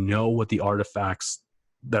and you know what the artifacts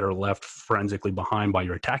that are left forensically behind by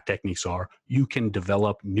your attack techniques are, you can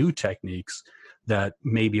develop new techniques that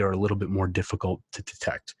maybe are a little bit more difficult to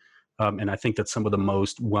detect. And I think that some of the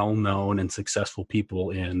most well-known and successful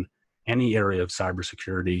people in any area of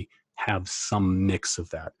cybersecurity have some mix of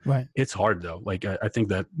that. Right. It's hard though. Like, I think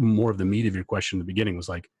that more of the meat of your question in the beginning was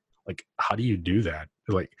like, how do you do that?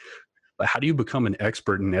 Like, how do you become an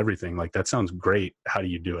expert in everything? Like, that sounds great. How do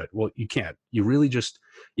you do it? Well, you can't. You really just,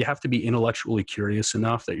 you have to be intellectually curious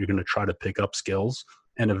enough that you're going to try to pick up skills.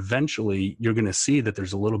 And eventually you're going to see that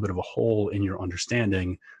there's a little bit of a hole in your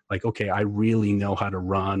understanding. Like, okay, I really know how to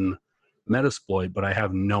run Metasploit, but I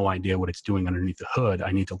have no idea what it's doing underneath the hood.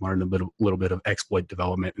 I need to learn little bit of exploit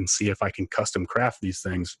development and see if I can custom craft these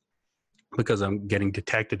things because I'm getting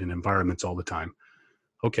detected in environments all the time.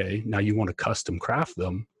 Okay, now you want to custom craft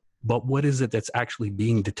them, but what is it that's actually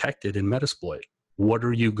being detected in Metasploit? What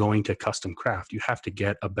are you going to custom craft? You have to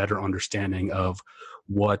get a better understanding of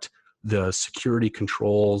what the security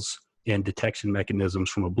controls and detection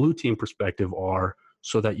mechanisms from a blue team perspective are,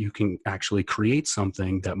 so that you can actually create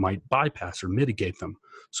something that might bypass or mitigate them.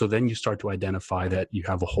 So then you start to identify that you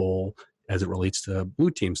have a hole as it relates to blue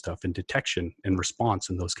team stuff and detection and response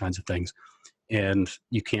and those kinds of things. And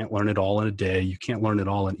you can't learn it all in a day. You can't learn it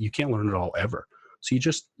all, and you can't learn it all ever. So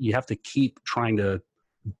you have to keep trying to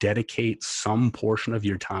dedicate some portion of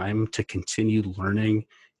your time to continued learning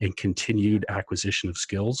and continued acquisition of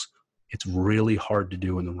skills. It's really hard to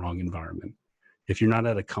do in the wrong environment. If you're not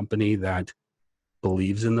at a company that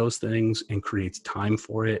believes in those things and creates time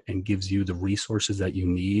for it and gives you the resources that you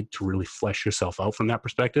need to really flesh yourself out from that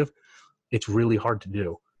perspective, it's really hard to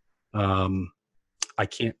do. I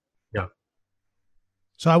can't, yeah.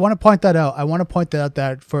 So I want to point that out.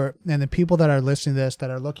 That for, and the people that are listening to this,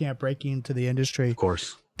 that are looking at breaking into the industry, Of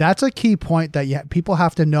course. That's a key point that people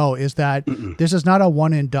have to know, is that this is not a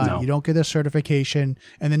one and done. No. You don't get a certification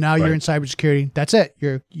and then now you're in cybersecurity. That's it.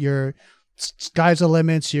 You're sky's the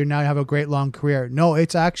limits. You now have a great long career. No,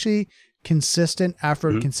 it's actually consistent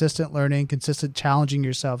effort, consistent learning, consistent challenging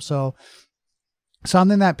yourself. So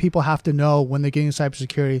something that people have to know when they're getting into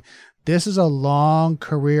cybersecurity, this is a long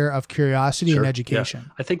career of curiosity and education.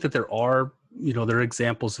 Yeah. I think that there are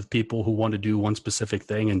examples of people who want to do one specific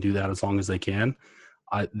thing and do that as long as they can.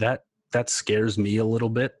 That scares me a little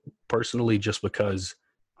bit personally, just because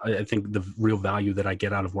I think the real value that I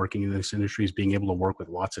get out of working in this industry is being able to work with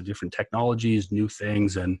lots of different technologies, new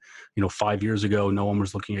things. And, 5 years ago, no one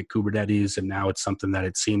was looking at Kubernetes, and now it's something that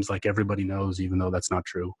it seems like everybody knows, even though that's not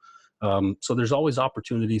true. So there's always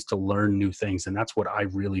opportunities to learn new things. And that's what I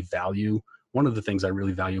really value. One of the things I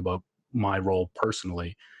really value about my role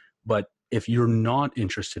personally. But if you're not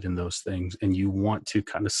interested in those things and you want to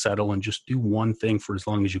kind of settle and just do one thing for as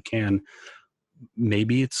long as you can,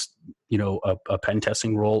 maybe it's, a pen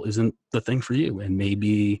testing role isn't the thing for you. And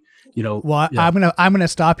maybe, well, yeah. I'm going to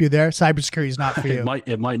stop you there. Cybersecurity is not for you.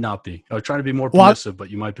 It might not be. I was trying to be more permissive, but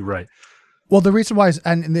you might be right. Well, the reason why is,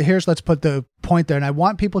 and let's put the point there. And I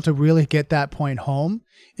want people to really get that point home,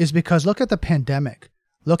 is because look at the pandemic.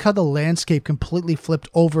 Look how the landscape completely flipped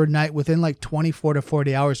overnight within like 24 to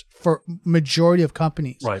 40 hours for majority of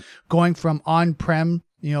companies. Right. Going from on-prem,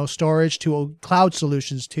 storage to cloud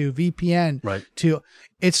solutions to VPN. Right. To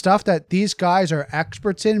it's stuff that these guys are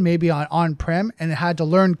experts in, maybe on-prem, and had to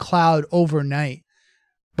learn cloud overnight.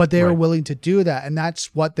 But they were willing to do that, and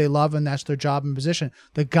that's what they love, and that's their job and position.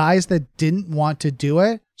 The guys that didn't want to do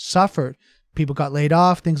it suffered. People got laid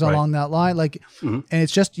off, things along that line. And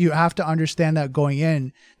it's just, you have to understand that going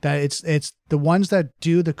in, that it's the ones that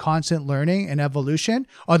do the constant learning and evolution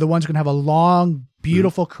are the ones going to have a long,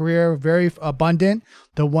 beautiful career, very abundant.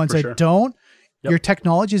 The ones that don't, your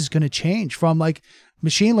technology is going to change from like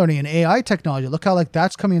machine learning and AI technology. Look how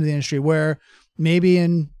that's coming into the industry, where maybe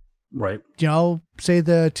in, say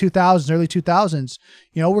the 2000s, early 2000s,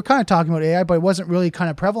 we're kind of talking about AI, but it wasn't really kind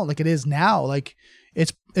of prevalent like it is now. Like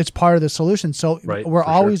it's part of the solution. So we're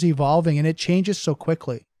always evolving, and it changes so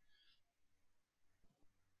quickly.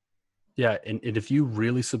 Yeah. And if you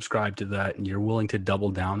really subscribe to that and you're willing to double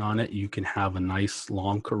down on it, you can have a nice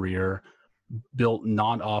long career built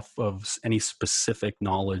not off of any specific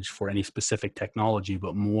knowledge for any specific technology,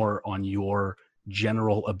 but more on your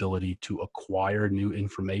general ability to acquire new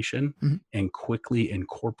information Mm-hmm. and quickly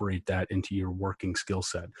incorporate that into your working skill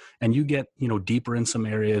set. And you get, deeper in some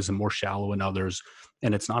areas and more shallow in others.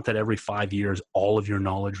 And it's not that every 5 years, all of your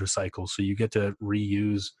knowledge recycles. So you get to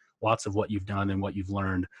reuse lots of what you've done and what you've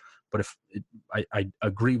learned. But I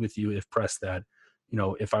agree with you, if pressed, that,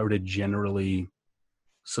 if I were to generally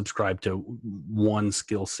subscribe to one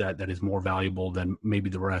skill set that is more valuable than maybe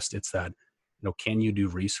the rest, it's that, can you do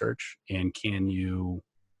research, and can you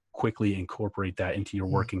quickly incorporate that into your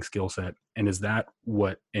working skill set? And is that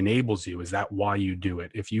what enables you? Is that why you do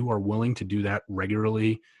it? If you are willing to do that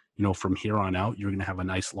regularly, from here on out, you're going to have a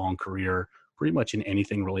nice long career pretty much in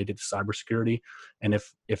anything related to cybersecurity. And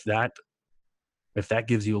if that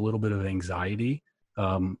gives you a little bit of anxiety,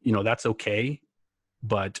 that's okay.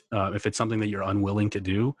 But if it's something that you're unwilling to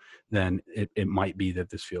do, then it might be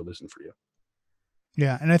that this field isn't for you.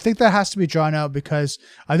 Yeah. And I think that has to be drawn out, because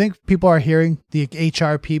I think people are hearing, the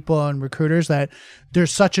HR people and recruiters, that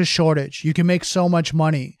there's such a shortage. You can make so much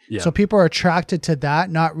money. Yeah. So people are attracted to that,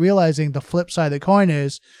 not realizing the flip side of the coin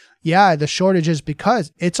is, the shortage is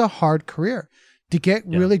because it's a hard career. To get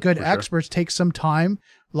really good experts takes some time,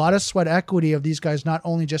 a lot of sweat equity of these guys, not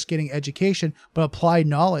only just getting education, but applied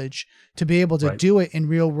knowledge to be able to do it in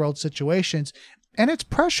real world situations. And it's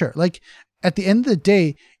pressure. Like, at the end of the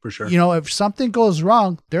day, for sure, if something goes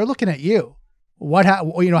wrong, they're looking at you.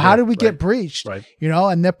 How did we get breached? Right.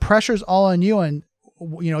 And the pressure's all on you. And,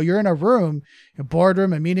 you're in a room, a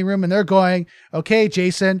boardroom, a meeting room, and they're going, okay,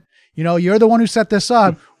 Jason, you're the one who set this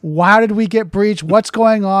up. How did we get breached? What's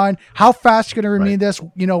going on? How fast are you going to remediate this?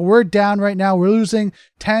 We're down right now. We're losing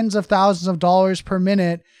tens of thousands of dollars per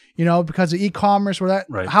minute, because of e-commerce.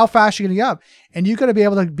 How fast are you going to get up? And you got to be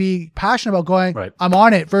able to be passionate about going, I'm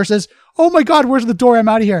on it, versus, oh my God, where's the door? I'm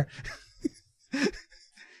out of here.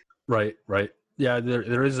 Right. Yeah,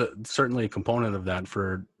 there is certainly a component of that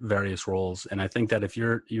for various roles. And I think that if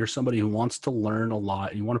you're somebody who wants to learn a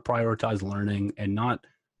lot, you want to prioritize learning, and not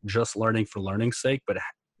just learning for learning's sake, but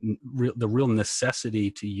the real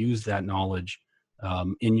necessity to use that knowledge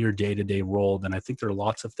in your day-to-day role, then I think there are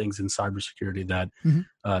lots of things in cybersecurity that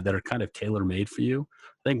that are kind of tailor-made for you.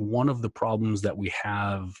 I think one of the problems that we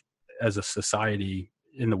have as a society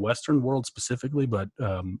in the Western world specifically, but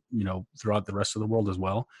throughout the rest of the world as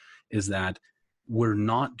well, is that we're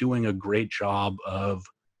not doing a great job of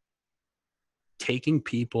taking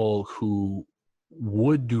people who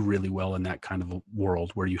would do really well in that kind of a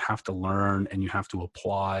world where you have to learn and you have to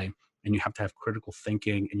apply and you have to have critical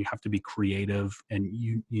thinking and you have to be creative and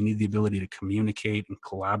you need the ability to communicate and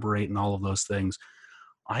collaborate and all of those things.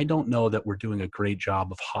 I don't know that we're doing a great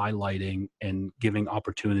job of highlighting and giving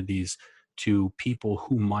opportunities to people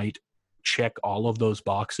who might check all of those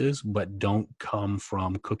boxes but don't come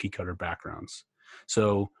from cookie cutter backgrounds.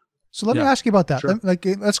 So let me ask you about that. Sure.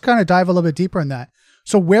 Let's kind of dive a little bit deeper in that.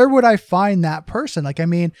 So where would I find that person?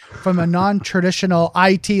 From a non-traditional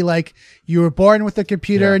IT, like you were born with a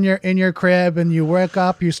computer in your crib and you wake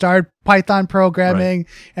up, you start Python programming,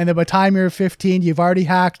 and then by the time you're 15, you've already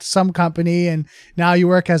hacked some company and now you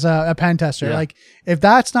work as a pen tester. Yeah. Like, if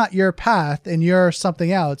that's not your path and you're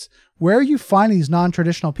something else, where are you finding these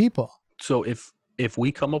non-traditional people? So if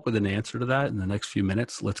we come up with an answer to that in the next few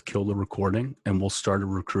minutes, let's kill the recording and we'll start a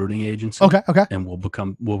recruiting agency. Okay. And we'll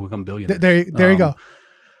become billionaires. There you go.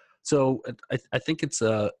 So I think it's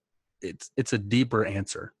a deeper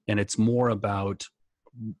answer, and it's more about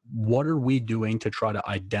what are we doing to try to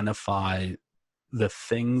identify the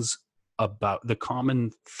things about the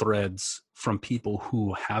common threads from people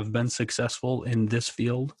who have been successful in this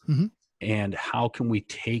field, and how can we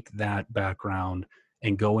take that background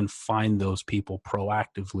and go and find those people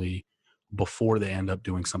proactively before they end up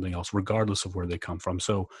doing something else, regardless of where they come from.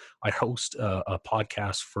 So I host a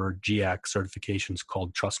podcast for GIAC certifications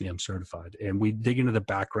called Trust Me, I'm Certified. And we dig into the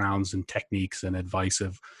backgrounds and techniques and advice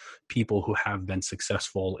of people who have been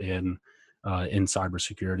successful in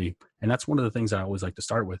cybersecurity. And that's one of the things I always like to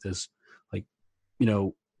start with is, like,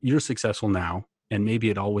 you're successful now, and maybe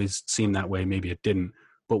it always seemed that way, maybe it didn't.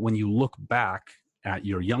 But when you look back at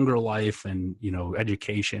your younger life and,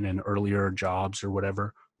 education and earlier jobs or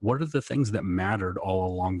whatever, what are the things that mattered all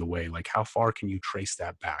along the way? Like, how far can you trace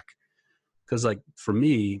that back? Because, like, for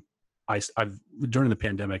me, I've during the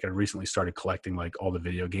pandemic, I recently started collecting like all the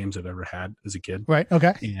video games I've ever had as a kid. Right.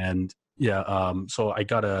 Okay. And so I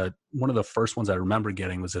got one of the first ones I remember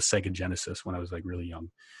getting was a Sega Genesis when I was like really young.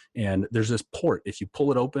 And there's this port. If you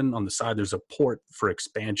pull it open on the side, there's a port for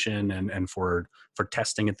expansion and for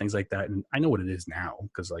testing and things like that. And I know what it is now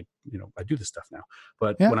because, like, I do this stuff now.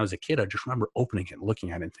 But when I was a kid, I just remember opening it and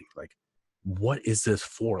looking at it and thinking, like, what is this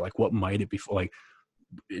for? Like, what might it be for? Like,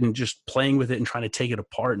 just playing with it and trying to take it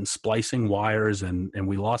apart and splicing wires, and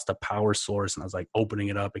we lost a power source, and I was like opening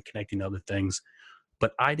it up and connecting to other things.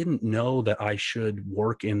 But I didn't know that I should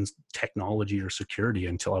work in technology or security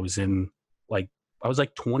until I was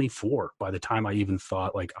like 24 by the time I even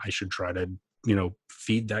thought like I should try to,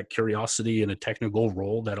 feed that curiosity in a technical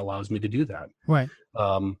role that allows me to do that. Right.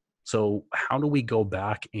 So how do we go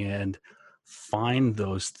back and find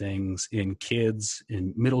those things in kids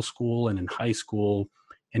in middle school and in high school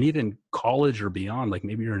and even college or beyond? Like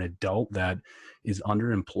maybe you're an adult that is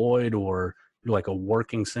underemployed, or you're like a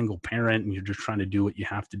working single parent and you're just trying to do what you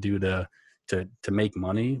have to do to make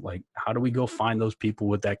money. Like, how do we go find those people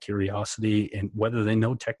with that curiosity, and whether they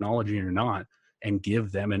know technology or not, and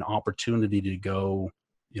give them an opportunity to go,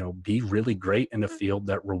 be really great in a field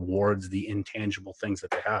that rewards the intangible things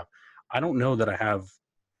that they have? I don't know that I have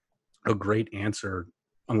a great answer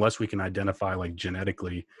unless we can identify like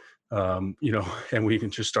genetically, and we can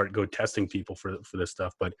just go testing people for this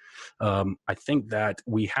stuff. But I think that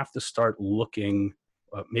we have to start looking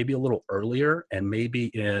maybe a little earlier, and maybe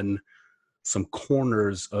in some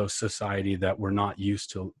corners of society that we're not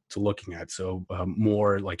used to looking at. So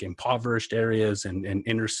more like impoverished areas and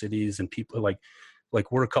inner cities, and people like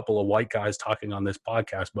we're a couple of white guys talking on this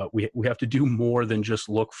podcast, but we have to do more than just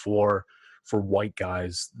look for white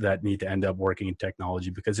guys that need to end up working in technology,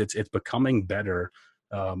 because it's becoming better.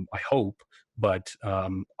 I hope, but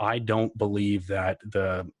I don't believe that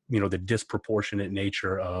the disproportionate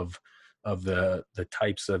nature of the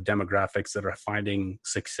types of demographics that are finding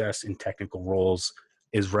success in technical roles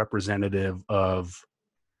is representative of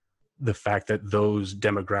the fact that those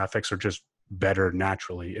demographics are just better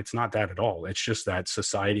naturally. It's not that at all. It's just that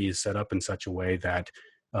society is set up in such a way that,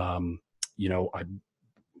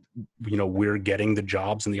 we're getting the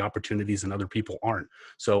jobs and the opportunities and other people aren't.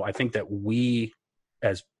 So I think that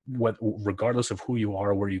regardless of who you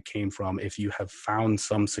are, where you came from, if you have found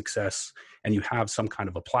some success and you have some kind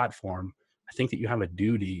of a platform, I think that you have a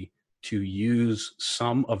duty to use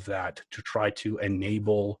some of that to try to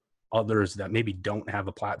enable others that maybe don't have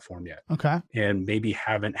a platform yet. Okay. And maybe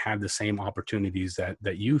haven't had the same opportunities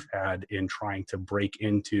that you've had in trying to break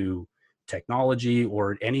into technology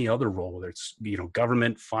or any other role, whether it's,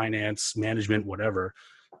 government, finance, management, whatever.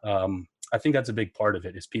 I think that's a big part of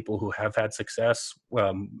it, is people who have had success,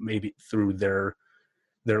 maybe through their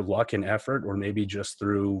luck and effort, or maybe just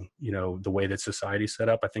through, the way that society's set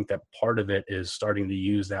up. I think that part of it is starting to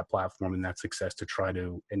use that platform and that success to try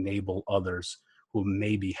to enable others who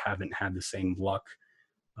maybe haven't had the same luck,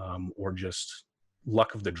 or just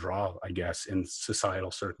luck of the draw, I guess, in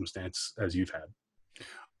societal circumstance as you've had.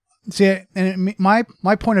 See, and my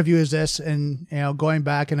point of view is this, and going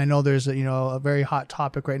back, and I know there's a very hot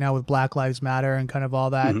topic right now with Black Lives Matter and kind of all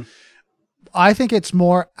that. Mm-hmm. I think it's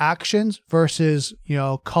more actions versus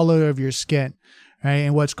color of your skin, right,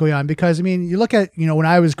 and what's going on. Because you look at when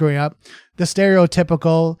I was growing up, the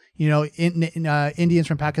stereotypical Indians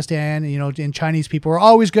from Pakistan, and Chinese people were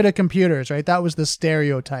always good at computers, right? That was the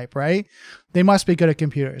stereotype, right? They must be good at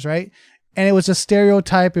computers, right? And it was a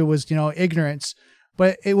stereotype. It was ignorance.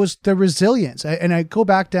 But it was the resilience. And I go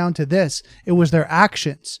back down to this. It was their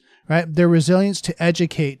actions, right? Their resilience to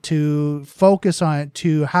educate, to focus on it,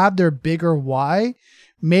 to have their bigger why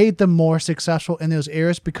made them more successful in those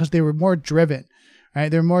areas, because they were more driven, right?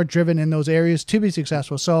 They're more driven in those areas to be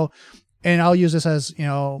successful. So, and I'll use this as,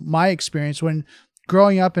 my experience when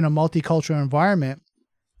growing up in a multicultural environment,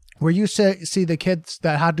 where you see the kids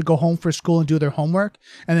that had to go home for school and do their homework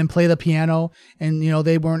and then play the piano, and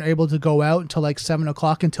they weren't able to go out until like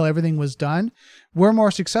 7:00 until everything was done, were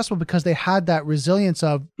more successful because they had that resilience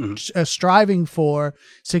of striving for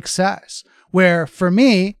success. Where for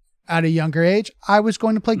me, at a younger age, I was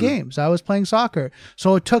going to play games. I was playing soccer.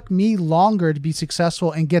 So it took me longer to be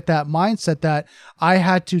successful and get that mindset that I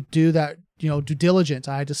had to do that, due diligence.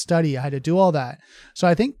 I had to study. I had to do all that. So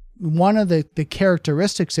I think one of the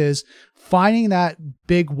characteristics is finding that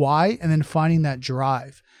big why and then finding that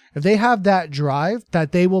drive. If they have that drive,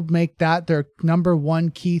 that they will make that their number one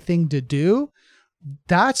key thing to do,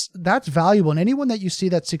 that's valuable. And anyone that you see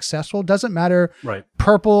that's successful, doesn't matter, right,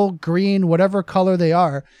 purple, green, whatever color they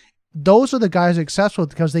are, those are the guys successful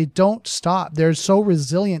because they don't stop. They're so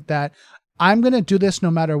resilient that I'm going to do this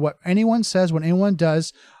no matter what anyone says, what anyone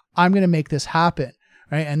does, I'm going to make this happen.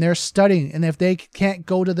 Right. And they're studying. And if they can't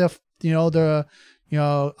go to the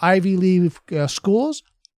Ivy League schools,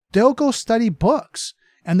 they'll go study books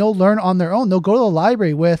and they'll learn on their own. They'll go to the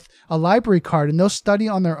library with a library card and they'll study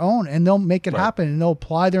on their own and they'll make it happen and they'll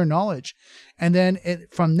apply their knowledge. And then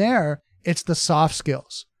from there, it's the soft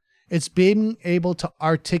skills. It's being able to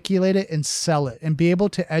articulate it and sell it and be able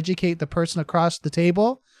to educate the person across the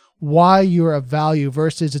table why you're of value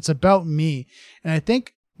versus it's about me. And I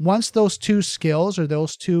think once those two skills or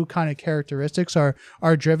those two kind of characteristics are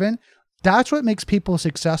driven, that's what makes people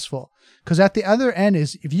successful. Because at the other end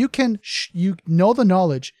is if you can, you know the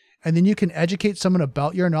knowledge and then you can educate someone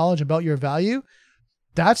about your knowledge, about your value,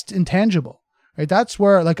 that's intangible. Right? That's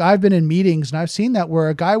where, like, I've been in meetings and I've seen that where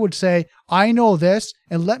a guy would say, I know this,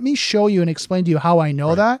 and let me show you and explain to you how I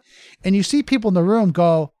know that. And you see people in the room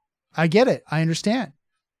go, I get it. I understand.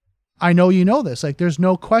 I know you know this. Like, there's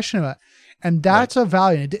no question about it. And that's a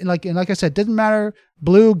value. And like I said, didn't matter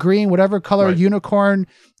blue, green, whatever color, unicorn,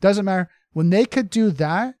 doesn't matter. When they could do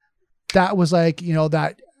that, that was like, you know,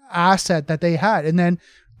 that asset that they had. And then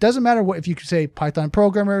doesn't matter what, if you could say Python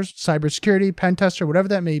programmers, cybersecurity, pen tester, whatever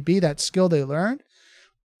that may be, that skill they learned,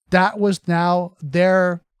 that was now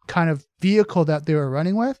their kind of vehicle that they were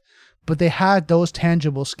running with, but they had those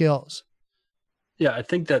tangible skills. Yeah, I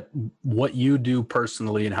think that what you do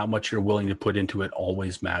personally and how much you're willing to put into it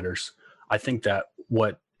always matters. I think that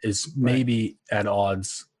what is maybe at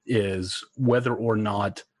odds is whether or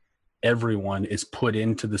not everyone is put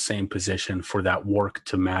into the same position for that work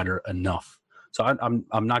to matter enough. So I'm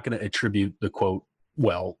not going to attribute the quote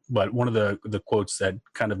well, but one of the quotes that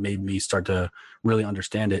kind of made me start to really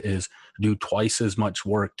understand it is do twice as much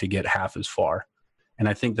work to get half as far. And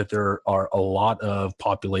I think that there are a lot of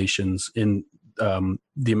populations in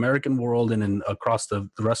the American world and in across the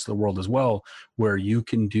rest of the world as well, where you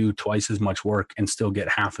can do twice as much work and still get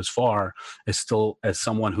half as far as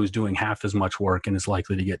someone who's doing half as much work and is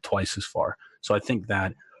likely to get twice as far. So I think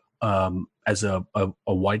that as a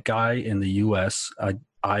white guy in the US,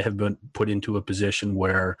 I have been put into a position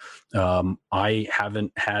where I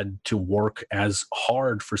haven't had to work as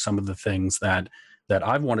hard for some of the things that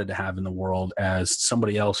I've wanted to have in the world as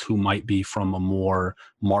somebody else who might be from a more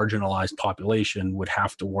marginalized population would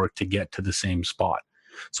have to work to get to the same spot.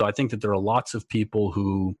 So I think that there are lots of people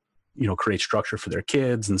who, you know, create structure for their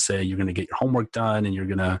kids and say, you're going to get your homework done and you're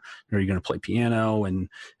going to play piano and,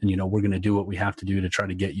 you know, we're going to do what we have to do to try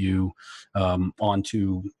to get you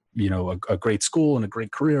onto, you know, a great school and a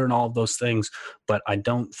great career and all of those things. But I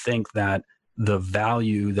don't think that the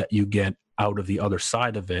value that you get out of the other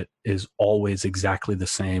side of it is always exactly the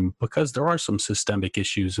same, because there are some systemic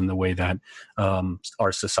issues in the way that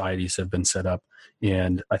our societies have been set up.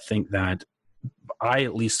 And I think that I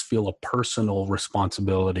at least feel a personal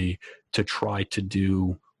responsibility to try to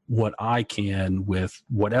do what I can with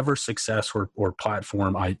whatever success or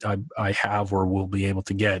platform I have or will be able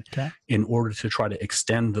to get in order to try to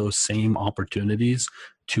extend those same opportunities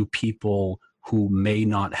to people who may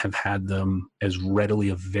not have had them as readily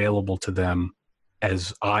available to them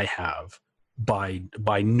as I have by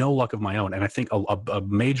no luck of my own. And I think a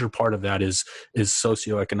major part of that is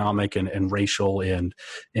socioeconomic and racial and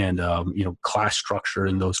you know, class structure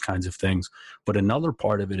and those kinds of things. But another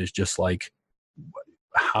part of it is just like,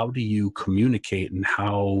 how do you communicate and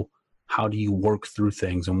how do you work through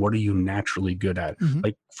things and what are you naturally good at? Mm-hmm.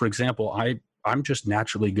 Like, for example, I'm just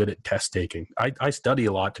naturally good at test taking. I study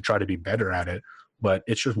a lot to try to be better at it, but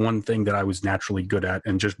it's just one thing that I was naturally good at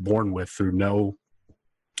and just born with through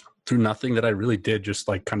nothing that I really did, just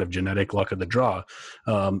like kind of genetic luck of the draw.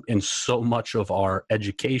 And so much of our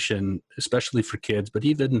education, especially for kids, but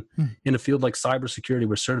even in a field like cybersecurity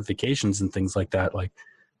with certifications and things like that, like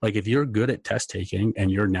if you're good at test taking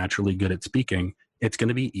and you're naturally good at speaking, it's going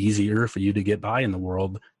to be easier for you to get by in the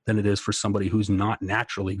world than it is for somebody who's not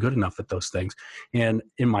naturally good enough at those things. And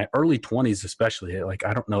in my early 20s, especially, like,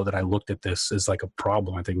 I don't know that I looked at this as like a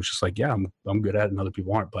problem. I think it was just like, yeah, I'm good at it and other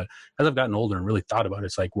people aren't. But as I've gotten older and really thought about it,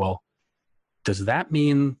 it's like, well, does that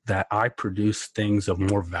mean that I produce things of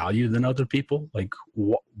more value than other people? Like,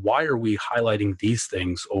 why are we highlighting these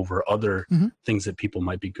things over other things that people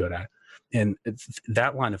might be good at? And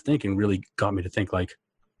that line of thinking really got me to think, like,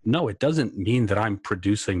 no, it doesn't mean that I'm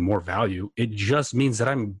producing more value. It just means that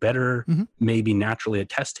I'm better, maybe naturally at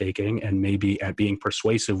test taking and maybe at being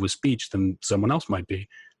persuasive with speech than someone else might be.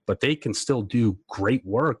 But they can still do great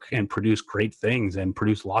work and produce great things and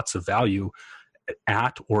produce lots of value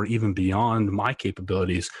at or even beyond my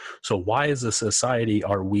capabilities. So why as a society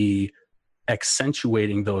are we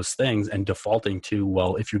accentuating those things and defaulting to,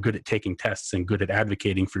 well, if you're good at taking tests and good at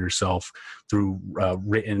advocating for yourself through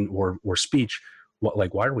written or speech,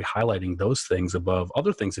 why are we highlighting those things above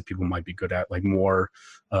other things that people might be good at, like more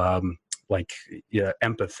like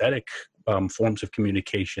empathetic forms of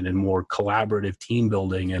communication and more collaborative team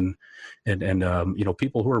building and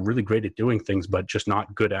people who are really great at doing things, but just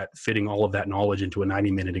not good at fitting all of that knowledge into a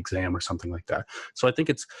 90-minute exam or something like that. So I think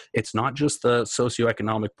it's not just the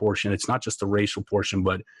socioeconomic portion, it's not just the racial portion,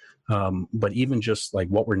 but even just like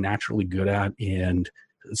what we're naturally good at and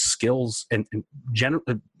skills and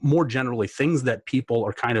more generally things that people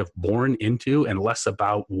are kind of born into, and less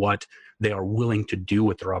about what they are willing to do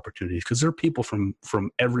with their opportunities, because there are people from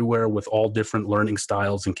everywhere with all different learning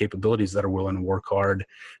styles and capabilities that are willing to work hard,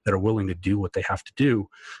 that are willing to do what they have to do.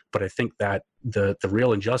 But I think that the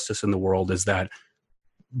real injustice in the world is that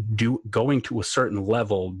going to a certain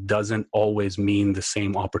level doesn't always mean the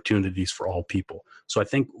same opportunities for all people. So I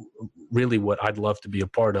think really what I'd love to be a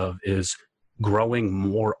part of is growing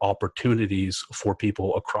more opportunities for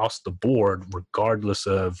people across the board, regardless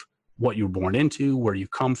of what you're born into, where you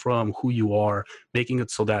come from, who you are, making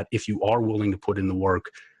it so that if you are willing to put in the work,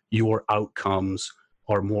 your outcomes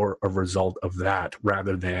are more a result of that,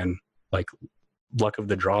 rather than like luck of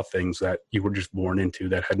the draw things that you were just born into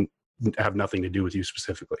that have nothing to do with you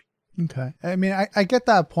specifically. Okay. I mean, I get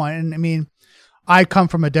that point. And I mean, I come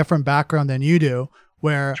from a different background than you do,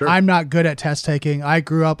 where sure. I'm not good at test taking. I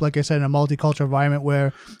grew up, like I said, in a multicultural environment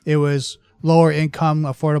where it was lower income,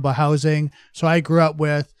 affordable housing. So I grew up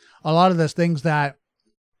with a lot of those things that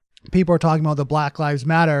people are talking about, the Black Lives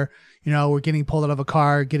Matter, we're getting pulled out of a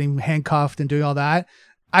car, getting handcuffed and doing all that.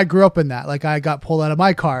 I grew up in that. Like I got pulled out of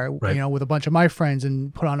my car, right. With a bunch of my friends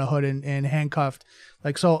and put on a hood and handcuffed.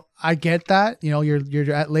 Like, so I get that,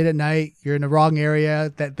 you're at late at night, you're in the wrong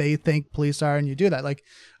area that they think police are, and you do that. Like,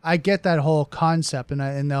 I get that whole concept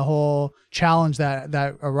and the whole challenge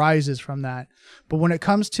that arises from that. But when it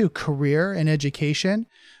comes to career and education,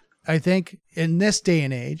 I think in this day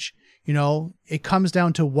and age, it comes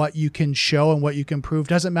down to what you can show and what you can prove.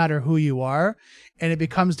 Doesn't matter who you are. And it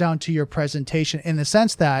becomes down to your presentation, in the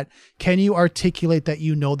sense that, can you articulate that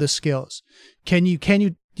you know the skills? Can you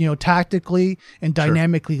tactically and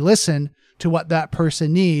dynamically sure. listen to what that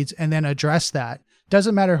person needs and then address that?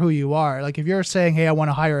 Doesn't matter who you are. Like if you're saying, hey, I want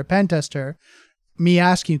to hire a pen tester, me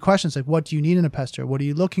asking you questions like, what do you need in a pen tester? What are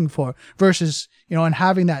you looking for? Versus, and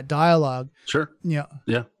having that dialogue. Sure. Yeah.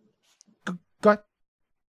 Go ahead.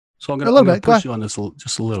 So I'm going to push you on this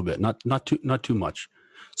just a little bit, not too much.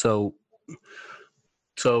 So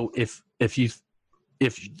if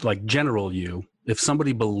like general you, if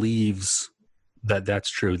somebody believes that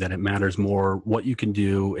that's true, that it matters more what you can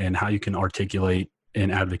do and how you can articulate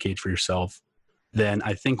and advocate for yourself, then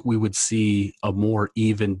I think we would see a more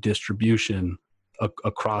even distribution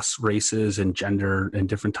across races and gender and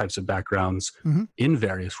different types of backgrounds mm-hmm. in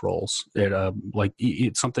various roles.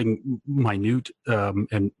 It's something minute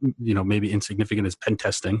and maybe insignificant as pen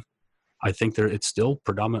testing. I think it's still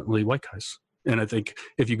predominantly white guys. And I think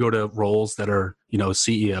if you go to roles that are,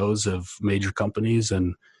 CEOs of major companies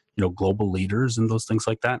and, global leaders and those things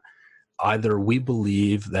like that, either we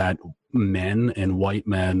believe that men and white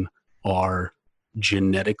men are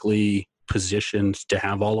genetically positioned to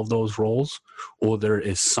have all of those roles, or there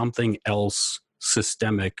is something else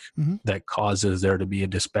systemic mm-hmm. that causes there to be a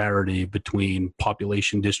disparity between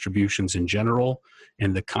population distributions in general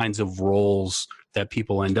and the kinds of roles that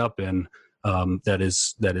people end up in. That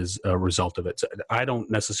is a result of it. So I don't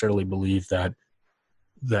necessarily believe that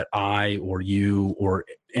I or you or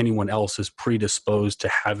anyone else is predisposed to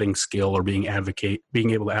having skill or being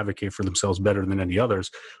able to advocate for themselves better than any others.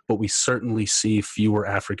 But we certainly see fewer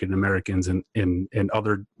African Americans and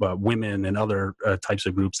other women and other types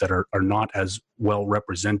of groups that are not as well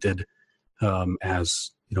represented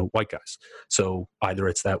as white guys. So either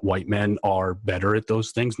it's that white men are better at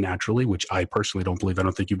those things naturally, which I personally don't believe. I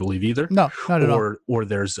don't think you believe either. No, not at all. Or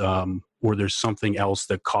there's something else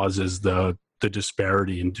that causes the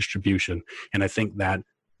disparity in distribution. And I think that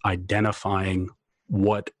identifying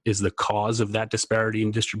what is the cause of that disparity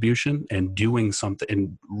in distribution and doing something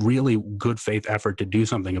in really good faith effort to do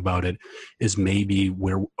something about it is maybe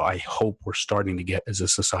where I hope we're starting to get as a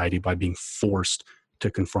society, by being forced to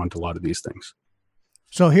confront a lot of these things.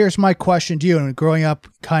 So here's my question to you. And growing up,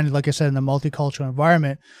 kind of like I said, in the multicultural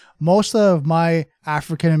environment, most of my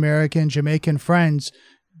African-American, Jamaican friends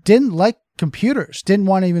didn't like computers, didn't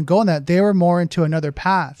want to even go in that. They were more into another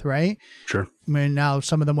path, right? Sure. I mean, now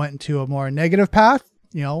some of them went into a more negative path,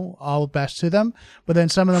 all best to them. But then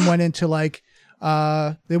some of them went into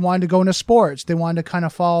they wanted to go into sports. They wanted to kind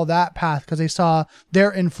of follow that path because they saw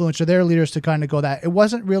their influence or their leaders to kind of go that. It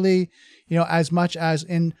wasn't really, as much as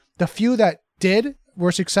in the few that did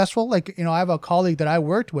were successful. Like, I have a colleague that I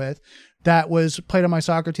worked with that played on my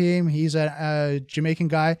soccer team. He's a Jamaican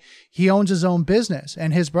guy. He owns his own business,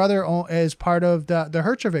 and his brother is part of the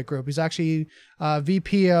Herjavec group. He's actually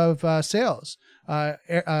VP of sales,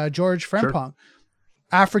 George Frempong. Sure.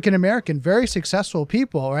 African-American, very successful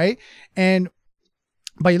people, right?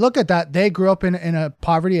 But you look at that, they grew up in a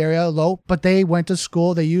poverty area, low, but they went to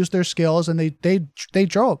school, they used their skills, and they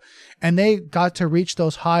drove. And they got to reach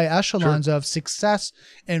those high echelons of success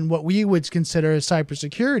in what we would consider as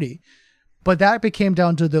cybersecurity. But that became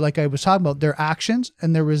down to like I was talking about, their actions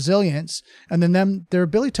and their resilience, and then their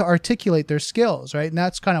ability to articulate their skills, right? And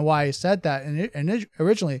that's kind of why I said that. And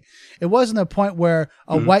originally, it wasn't a point where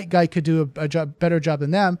a white guy could do a better job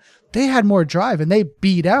than them. They had more drive, and they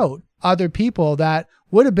beat out other people that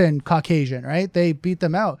would have been Caucasian, right? They beat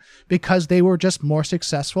them out because they were just more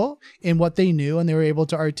successful in what they knew, and they were able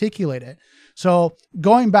to articulate it. So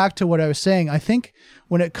going back to what I was saying, I think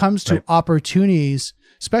when it comes to opportunities,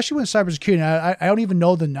 especially with cybersecurity, I don't even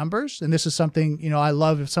know the numbers, and this is something, I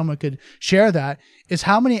love if someone could share that, is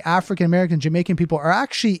how many African-American, Jamaican people are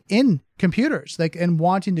actually in computers, and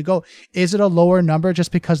wanting to go. Is it a lower number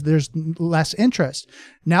just because there's less interest?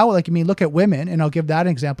 Now, look at women, and I'll give that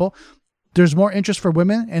an example. There's more interest for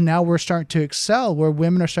women, and now we're starting to excel where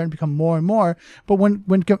women are starting to become more and more. But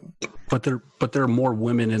but there are more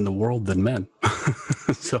women in the world than men.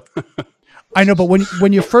 So I know, but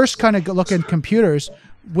when you first kind of look at computers,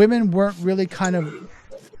 women weren't really kind of,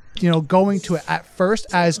 going to it at first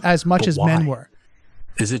as much as men were.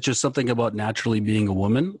 Is it just something about naturally being a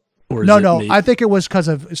woman? Or No. I think it was because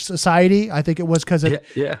of society. I think it was because of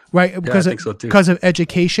right because of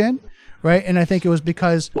education. Right. And I think it was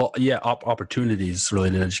because... Well, yeah, opportunities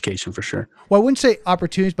related to education for sure. Well, I wouldn't say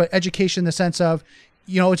opportunities, but education in the sense of,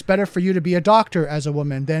 it's better for you to be a doctor as a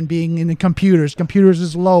woman than being in the computers. Computers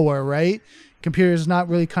is lower, right? Computers is not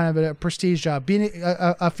really kind of a prestige job. Being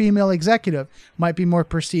a female executive might be more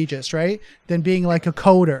prestigious, right? Than being like a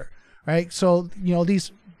coder, right? So,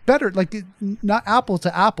 these better, not apples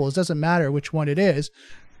to apples, doesn't matter which one it is.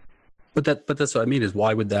 But that's what I mean is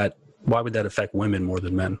why would that affect women more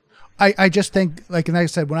than men? I just think, like I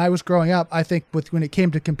said, when I was growing up, I think when it came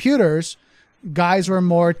to computers, guys were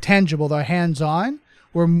more tangible, they're hands-on,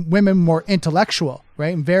 where women more intellectual,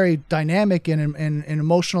 right? And very dynamic and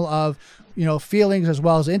emotional of, feelings as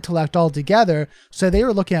well as intellect all together. So they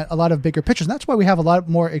were looking at a lot of bigger pictures. And that's why we have a lot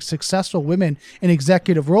more successful women in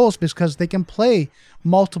executive roles, because they can play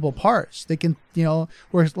multiple parts. They can,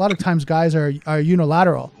 where a lot of times guys are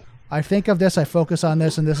unilateral. I think of this, I focus on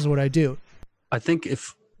this, and this is what I do. I think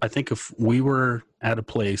if we were at a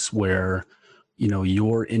place where,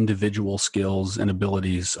 your individual skills and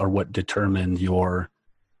abilities are what determine your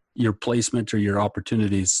placement or your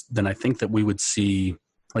opportunities, then I think that we would see,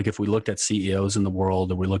 like if we looked at CEOs in the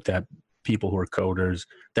world or we looked at people who are coders,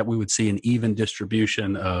 that we would see an even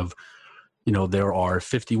distribution of, there are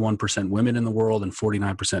 51% women in the world and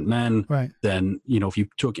 49% men. Right. Then, if you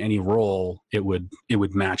took any role, it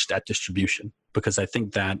would match that distribution, because I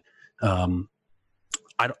think that,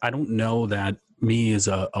 I don't know that me as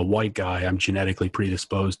a white guy, I'm genetically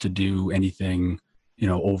predisposed to do anything,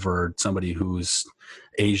 over somebody who's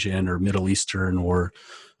Asian or Middle Eastern or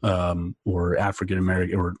African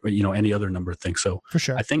American or, any other number of things. So for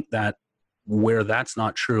sure, I think that where that's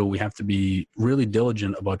not true, we have to be really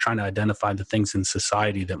diligent about trying to identify the things in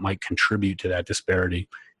society that might contribute to that disparity.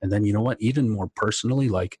 And then, even more personally,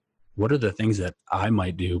 like what are the things that I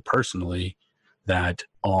might do personally that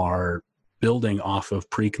are building off of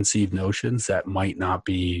preconceived notions that might not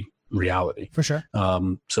be reality. For sure.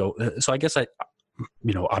 So I guess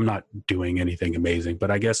I'm not doing anything amazing, but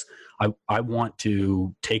I guess I want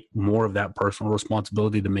to take more of that personal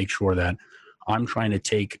responsibility to make sure that I'm trying to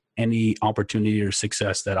take any opportunity or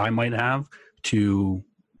success that I might have to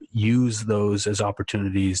use those as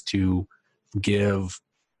opportunities to give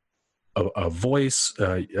a voice,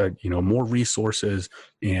 more resources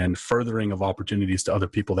and furthering of opportunities to other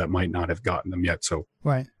people that might not have gotten them yet. So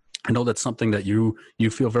right. I know that's something that you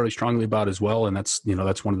feel very strongly about as well. And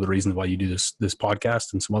that's one of the reasons why you do this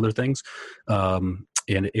podcast and some other things.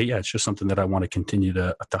 It's just something that I want to continue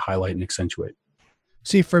to highlight and accentuate.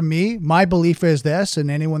 See, for me, my belief is this, and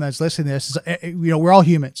anyone that's listening to this is, we're all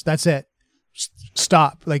humans. That's it.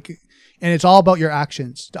 Stop. And it's all about your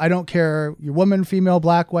actions. I don't care. You're woman, female,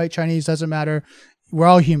 black, white, Chinese, doesn't matter. We're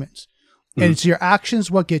all humans. And it's your actions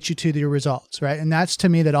what gets you to your results, right? And that's to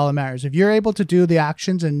me that all that matters. If you're able to do the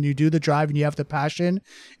actions and you do the drive and you have the passion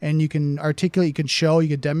and you can articulate, you can show, you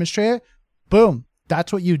can demonstrate it, boom,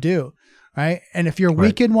 that's what you do, right? And if you're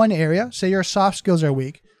weak in one area, say your soft skills are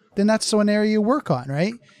weak, then that's one area you work on,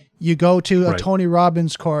 right? You go to a Right. Tony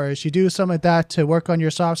Robbins course. You do something like that to work on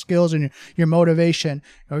your soft skills and your motivation,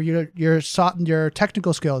 or your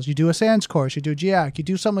technical skills. You do a SANS course. You do GIAC. You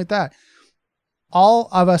do something like that. All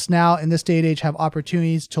of us now in this day and age have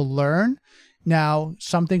opportunities to learn. Now,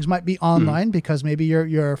 some things might be online because maybe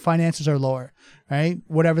your finances are lower, right?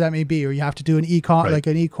 Whatever that may be, or you have to do an like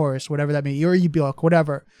an e-course, whatever that may be, or ebook,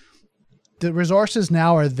 whatever. The resources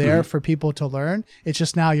now are there for people to learn. It's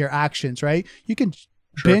just now your actions, right? You can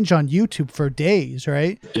binge on YouTube for days,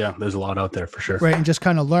 right? Yeah, there's a lot out there for sure. Right, and just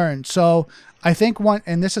kind of learn. So I think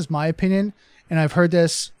and this is my opinion, and I've heard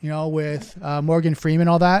this, with Morgan Freeman,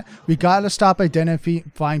 all that. We got to stop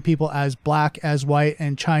identifying people as black, as white,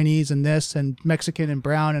 and Chinese, and this, and Mexican, and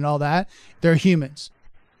brown, and all that. They're humans.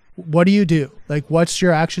 What do you do? Like, what's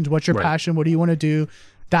your actions? What's your passion? What do you want to do?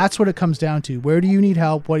 That's what it comes down to. Where do you need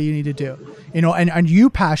help? What do you need to do? And you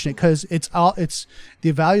passionate, because it's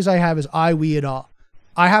the values I have is we, it all.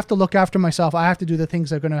 I have to look after myself. I have to do the things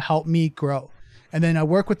that are going to help me grow. And then I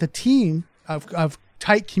work with the team of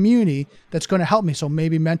tight community that's going to help me. So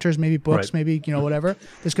maybe mentors, maybe books, maybe, whatever,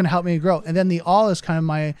 that's going to help me grow. And then the all is kind of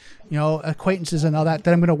my, acquaintances and all that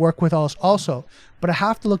I'm going to work with also. But I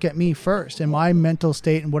have to look at me first and my mental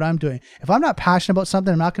state and what I'm doing. If I'm not passionate about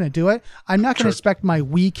something, I'm not going to do it. I'm not going to expect my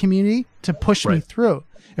community to push me through.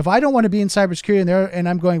 If I don't want to be in cybersecurity and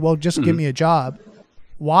I'm going, well, just give me a job.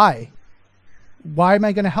 Why am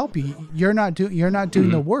I going to help you? You're not doing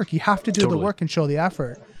the work. You have to do the work and show the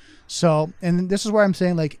effort. So, and this is where I'm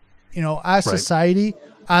saying, like, as society,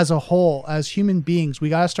 as a whole, as human beings, we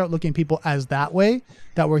got to start looking at people as that way,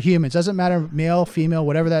 that we're humans. Doesn't matter, male, female,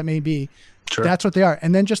 whatever that may be. Sure. That's what they are.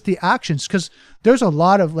 And then just the actions, because there's a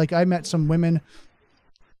lot of, like, I met some women,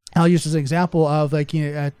 I'll use as an example of, like,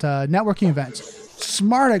 at networking events,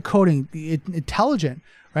 smart at coding, intelligent,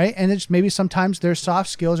 right? And it's maybe sometimes their soft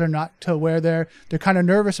skills are not to where they're kind of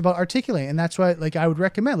nervous about articulating. And that's why, like, I would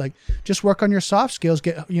recommend, like, just work on your soft skills,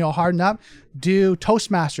 get, harden up, do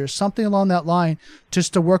Toastmasters, something along that line,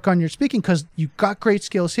 just to work on your speaking, because you've got great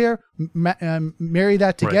skills here, marry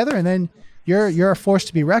that together, and then you're a force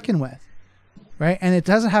to be reckoned with. Right. And it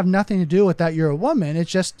doesn't have nothing to do with that you're a woman. It's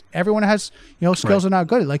just everyone has, skills are not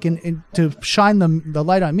good. Like to shine the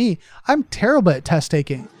light on me, I'm terrible at test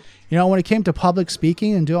taking. When it came to public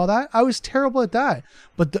speaking and do all that, I was terrible at that.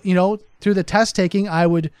 But, through the test taking, I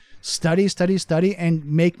would study and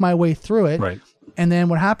make my way through it. Right. And then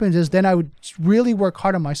what happens is then I would really work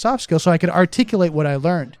hard on my soft skills so I could articulate what I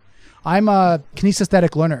learned. I'm a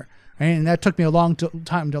kinesthetic learner, right? And that took me a long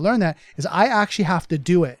time to learn that, is I actually have to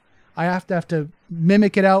do it. I have to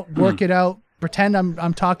mimic it out, work it out, pretend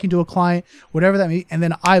I'm talking to a client, whatever that means, and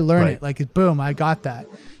then I learn it. Like, boom, I got that.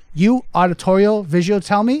 You auditorial, visual,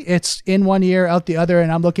 tell me it's in one ear, out the other,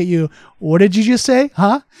 and I'm looking at you. What did you just say?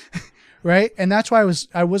 Huh? Right? And that's why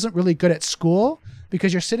I wasn't really good at school,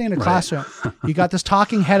 because you're sitting in a classroom. You got this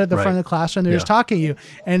talking head at the front of the classroom. They're just talking to you,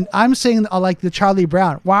 and I'm saying like the Charlie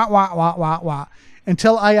Brown, wah wah wah wah wah.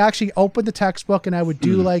 Until I actually opened the textbook and I would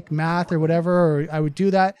do like math or whatever, or I would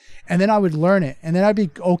do that, and then I would learn it, and then I'd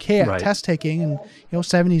be okay at test taking and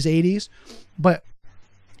 70s, 80s. But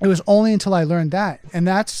it was only until I learned that, and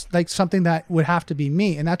that's like something that would have to be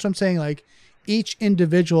me. And that's what I'm saying, like, each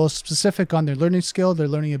individual is specific on their learning skill, their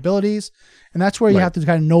learning abilities, and that's where you have to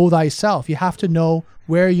kind of know thyself. You have to know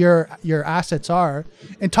where your assets are,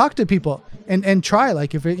 and talk to people and try.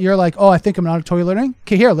 Like, if you're like, oh, I think I'm an auditory learning,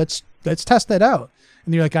 okay, here, let's test that out.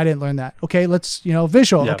 And you're like, I didn't learn that. Okay, let's,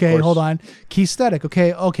 visual. Yeah, okay, hold on. Kinesthetic.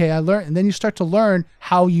 Okay, I learned. And then you start to learn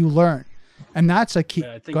how you learn. And that's a key.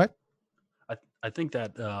 Go ahead. I think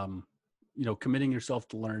that, committing yourself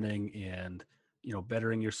to learning and,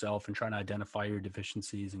 bettering yourself and trying to identify your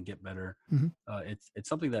deficiencies and get better. It's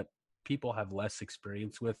something that people have less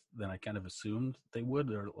experience with than I kind of assumed they would.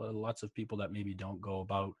 There are lots of people that maybe don't go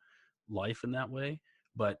about life in that way,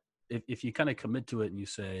 but if you kind of commit to it and you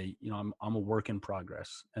say, I'm a work in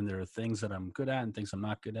progress, and there are things that I'm good at and things I'm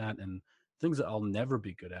not good at and things that I'll never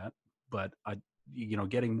be good at, but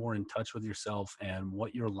getting more in touch with yourself and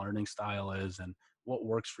what your learning style is and what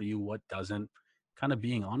works for you, what doesn't, kind of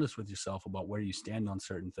being honest with yourself about where you stand on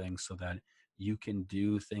certain things so that you can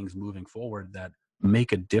do things moving forward that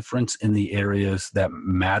make a difference in the areas that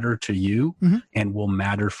matter to you and will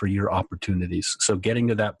matter for your opportunities. So getting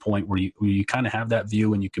to that point where you kind of have that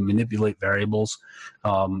view and you can manipulate variables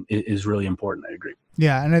is really important. I agree.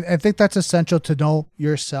 Yeah. And I think that's essential to know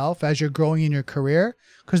yourself as you're growing in your career,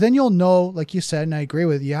 because then you'll know, like you said, and I agree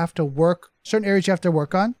with you have to work certain areas you have to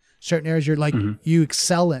work on, certain areas you're like, you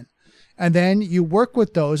excel in. and then you work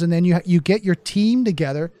with those, and then you get your team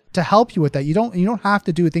together to help you with that. You don't have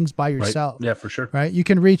to do things by yourself. Right. Yeah, for sure. Right. You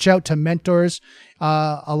can reach out to mentors.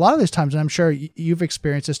 A lot of these times, and I'm sure you've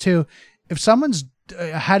experienced this too. If someone's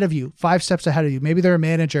ahead of you, 5 steps ahead of you, maybe they're a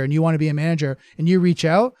manager and you want to be a manager, and you reach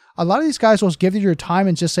out, a lot of these guys will give you your time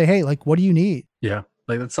and just say, hey, like, what do you need? Yeah.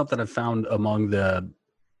 Like that's something I've found among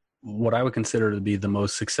what I would consider to be the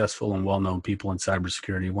most successful and well-known people in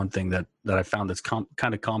cybersecurity. One thing that I found that's kind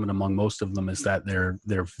of common among most of them is that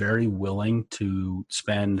they're very willing to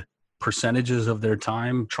spend percentages of their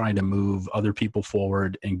time trying to move other people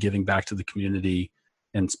forward and giving back to the community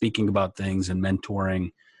and speaking about things and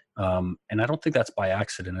mentoring. And I don't think that's by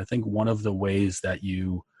accident. I think one of the ways that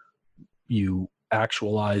you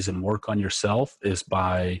actualize and work on yourself is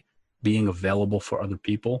by being available for other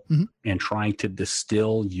people and trying to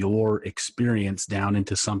distill your experience down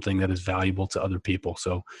into something that is valuable to other people.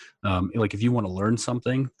 So like if you want to learn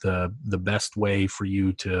something, the best way for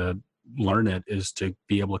you to learn it is to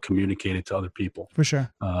be able to communicate it to other people. For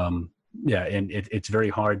sure. Yeah. And it's very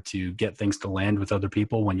hard to get things to land with other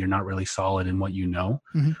people when you're not really solid in what you know.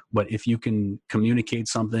 But if you can communicate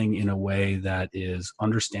something in a way that is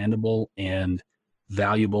understandable and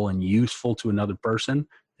valuable and useful to another person,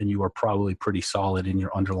 then you are probably pretty solid in your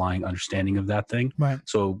underlying understanding of that thing. Right.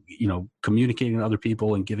 So, communicating to other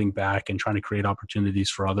people and giving back and trying to create opportunities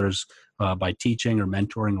for others by teaching or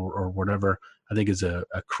mentoring or whatever, I think is a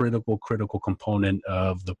critical component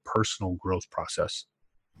of the personal growth process.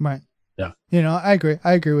 Right. Yeah. I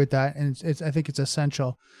agree with that. And I think it's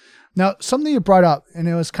essential. Now, something you brought up, and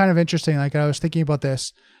it was kind of interesting. Like I was thinking about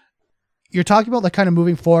this. You're talking about like kind of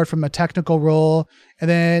moving forward from a technical role, and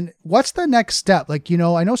then what's the next step? Like,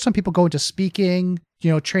 I know some people go into speaking,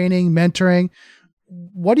 training, mentoring.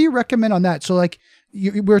 What do you recommend on that? So like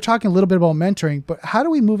we were talking a little bit about mentoring, but how do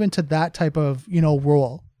we move into that type of,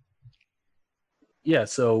 role? Yeah.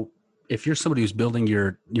 So if you're somebody who's building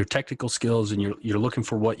your technical skills and you're looking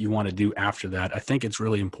for what you want to do after that, I think it's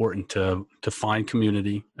really important to find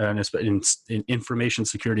community, and in information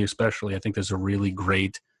security especially. I think there's a really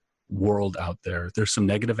great world out there. There's some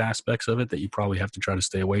negative aspects of it that you probably have to try to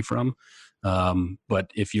stay away from.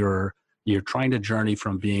 But if you're trying to journey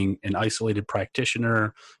from being an isolated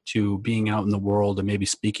practitioner to being out in the world and maybe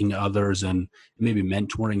speaking to others and maybe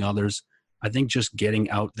mentoring others, I think just getting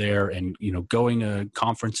out there and, going to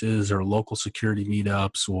conferences or local security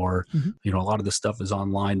meetups or, a lot of the stuff is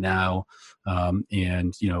online now.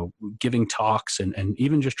 And, giving talks and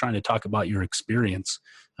even just trying to talk about your experience.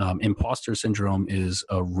 Imposter syndrome is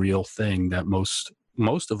a real thing that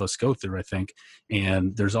most of us go through, I think.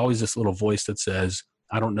 And there's always this little voice that says,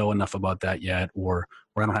 I don't know enough about that yet, or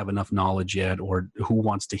I don't have enough knowledge yet, or who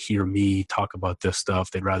wants to hear me talk about this stuff?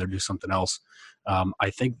 They'd rather do something else. I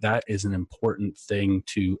think that is an important thing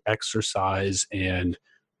to exercise and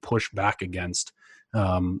push back against.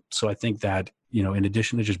 So I think that, in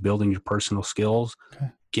addition to just building your personal skills,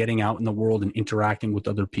 getting out in the world and interacting with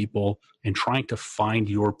other people and trying to find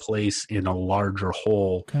your place in a larger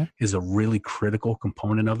whole is a really critical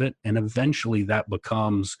component of it. And eventually that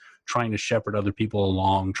becomes trying to shepherd other people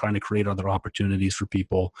along, trying to create other opportunities for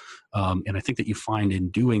people. And I think that you find in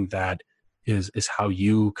doing that is how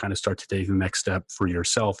you kind of start to take the next step for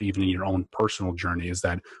yourself, even in your own personal journey, is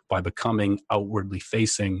that by becoming outwardly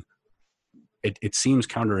facing, it seems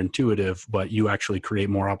counterintuitive, but you actually create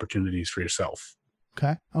more opportunities for yourself.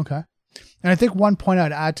 Okay. And I think one point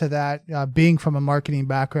I'd add to that, being from a marketing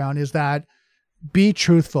background, is that be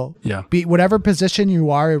truthful. Yeah. Be whatever position you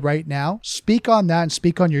are right now, speak on that and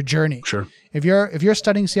speak on your journey. Sure. If you're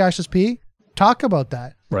studying CISSP, talk about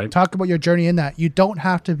that. Right. Talk about your journey in that. You don't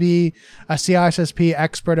have to be a CISSP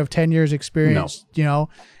expert of 10 years experience, Nope.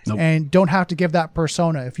 and don't have to give that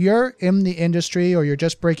persona. If you're in the industry or you're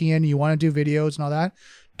just breaking in and you want to do videos and all that,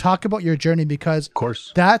 talk about your journey, because of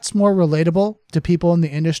course that's more relatable to people in the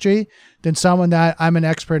industry than someone that I'm an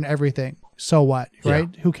expert in everything. So what, right?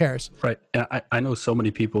 Yeah. Who cares? Right. And I know so many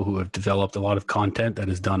people who have developed a lot of content that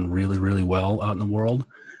is done really, really well out in the world.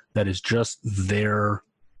 That is just their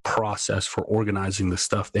process for organizing the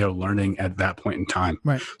stuff they are learning at that point in time.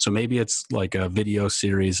 Right. So maybe it's like a video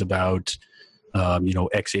series about,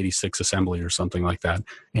 x86 assembly or something like that.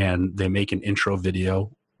 And they make an intro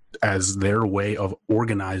video as their way of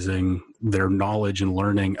organizing their knowledge and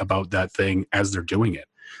learning about that thing as they're doing it.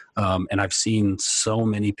 And I've seen so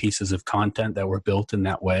many pieces of content that were built in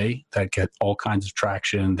that way that get all kinds of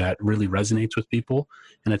traction that really resonates with people.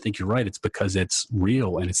 And I think you're right. It's because it's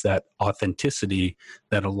real and it's that authenticity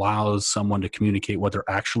that allows someone to communicate what they're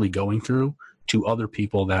actually going through to other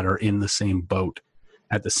people that are in the same boat.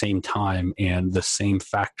 at the same time, and the same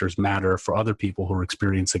factors matter for other people who are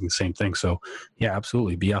experiencing the same thing. So yeah,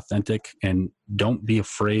 absolutely, be authentic and don't be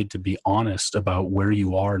afraid to be honest about where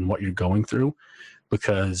you are and what you're going through,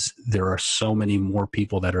 because there are so many more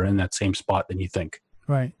people that are in that same spot than you think.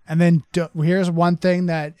 Right. And then here's one thing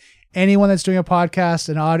that anyone that's doing a podcast,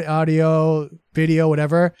 an audio, video,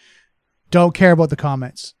 whatever, don't care about the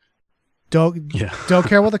comments. Don't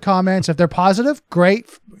care about the comments. If they're positive, great,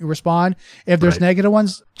 respond. If there's negative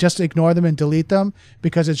ones, just ignore them and delete them,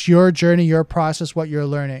 because it's your journey, your process, what you're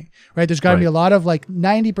learning, right? There's got to be a lot of, like,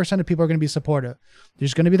 90% of people are going to be supportive.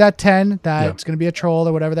 There's going to be that 10 that's going to be a troll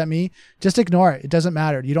or whatever that means. Just ignore it. It doesn't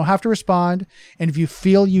matter. You don't have to respond. And if you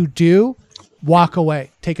feel you do, walk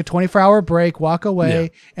away. Take a 24-hour break, walk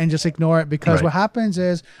away, and just ignore it, because what happens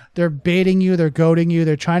is they're baiting you, they're goading you,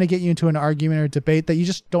 they're trying to get you into an argument or debate that you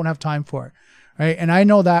just don't have time for, right? And I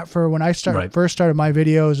know that for when I first started my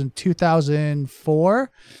videos in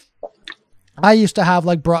 2004, I used to have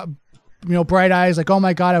like bright eyes, like, oh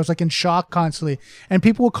my God, I was like in shock constantly. And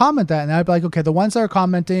people would comment that, and I'd be like, okay, the ones that are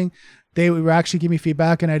commenting, they would actually give me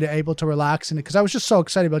feedback, and I'd be able to relax, and because I was just so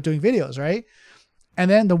excited about doing videos, right? And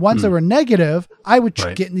then the ones that were negative, I would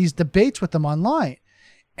get in these debates with them online.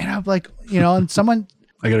 And I'm like, and someone...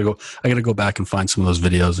 I gotta go back and find some of those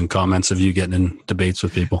videos and comments of you getting in debates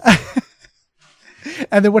with people.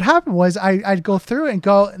 And then what happened was I'd go through it and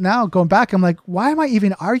going back, I'm like, why am I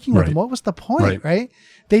even arguing with them? What was the point, right?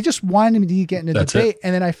 They just wanted me to get in a debate.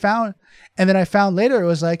 And then I found later, it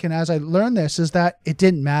was like, and as I learned this, is that it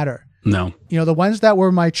didn't matter. No. The ones that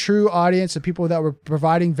were my true audience, the people that were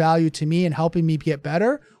providing value to me and helping me get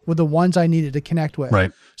better, were the ones I needed to connect with.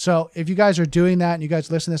 Right. So if you guys are doing that and you guys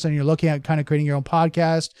listen to this and you're looking at kind of creating your own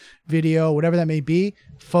podcast, video, whatever that may be,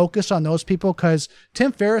 focus on those people, because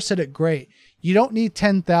Tim Ferriss said it great. You don't need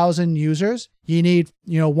 10,000 users. You need,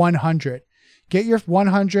 100. Get your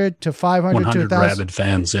 100 to 500 to 1,000 rabid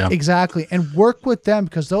fans. Yeah, exactly. And work with them,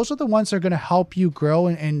 because those are the ones that are going to help you grow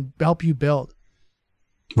and help you build.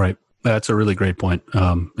 Right. That's a really great point,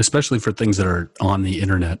 especially for things that are on the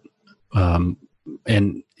internet,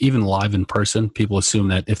 and even live in person. People assume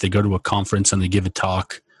that if they go to a conference and they give a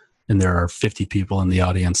talk and there are 50 people in the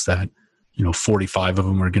audience, that 45 of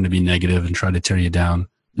them are going to be negative and try to tear you down.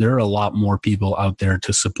 There are a lot more people out there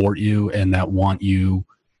to support you and that want you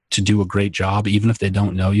to do a great job, even if they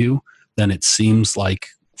don't know you, than it seems like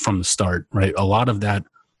from the start, right? A lot of that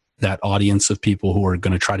audience of people who are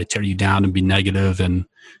going to try to tear you down and be negative and,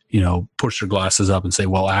 push their glasses up and say,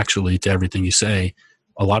 well, actually, to everything you say,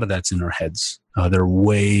 a lot of that's in their heads. There are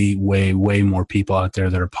way, way, way more people out there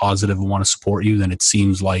that are positive and want to support you than it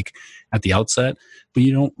seems like at the outset. But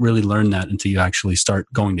you don't really learn that until you actually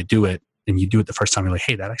start going to do it. And you do it the first time, you're like,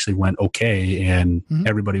 hey, that actually went okay. And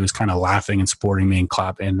everybody was kind of laughing and supporting me and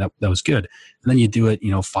clapping. That was good. And then you do it,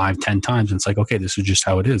 5-10 times. And it's like, okay, this is just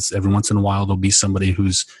how it is. Every once in a while, there'll be somebody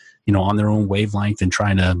who's, on their own wavelength and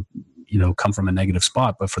trying to, come from a negative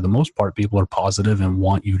spot. But for the most part, people are positive and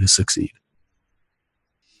want you to succeed.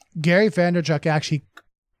 Gary Vaynerchuk actually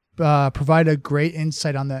provided a great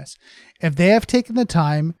insight on this. If they have taken the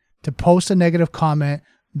time to post a negative comment,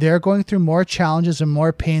 they're going through more challenges and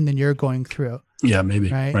more pain than you're going through. Yeah, maybe.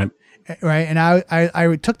 Right. And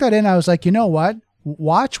I took that in. I was like, you know what?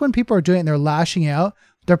 Watch when people are doing it and they're lashing out.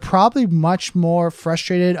 They're probably much more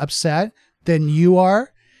frustrated, upset than you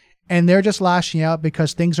are. And they're just lashing out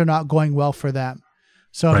because things are not going well for them.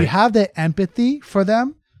 So if you have the empathy for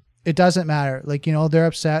them, it doesn't matter. Like, they're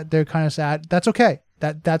upset, they're kind of sad. That's okay.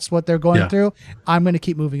 That's what they're going through. I'm going to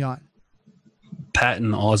keep moving on.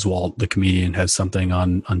 Patton Oswalt, the comedian, has something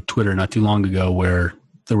on Twitter not too long ago where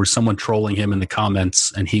there was someone trolling him in the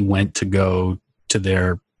comments, and he went to go to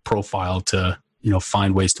their profile to,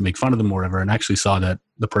 find ways to make fun of them or whatever, and actually saw that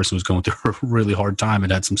the person was going through a really hard time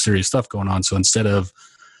and had some serious stuff going on. So instead of,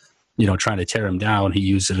 trying to tear him down, he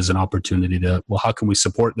used it as an opportunity to, well, how can we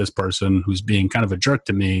support this person who's being kind of a jerk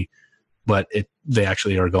to me, but they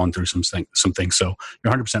actually are going through some things. So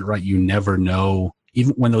you're 100% right. You never know.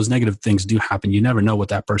 Even when those negative things do happen, you never know what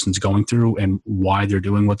that person's going through and why they're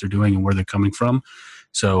doing what they're doing and where they're coming from.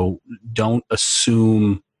 So don't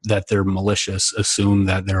assume that they're malicious. Assume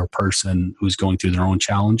that they're a person who's going through their own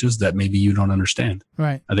challenges that maybe you don't understand.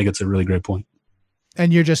 Right. I think it's a really great point.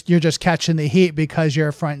 And you're just catching the heat because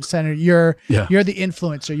you're front and center. You're the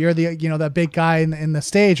influencer. You're the that big guy in the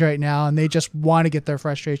stage right now, and they just want to get their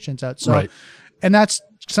frustrations out. So, and that's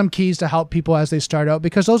some keys to help people as they start out,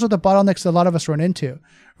 because those are the bottlenecks that a lot of us run into,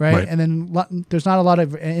 right? And then there's not a lot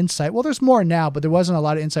of insight. Well, there's more now, but there wasn't a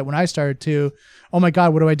lot of insight when I started to, oh my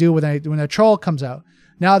God, what do I do when a troll comes out?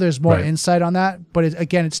 Now there's more Right. insight on that, but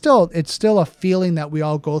again, it's still a feeling that we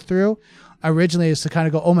all go through. Originally, is to kind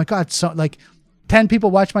of go, oh my God, so like 10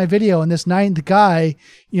 people watch my video and this 9th guy,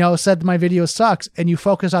 said my video sucks, and you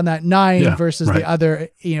focus on that 9 versus the other,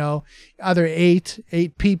 other eight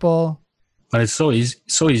people. But it's so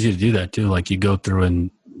easy to do that too. Like you go through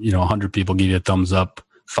and 100 people give you a thumbs up,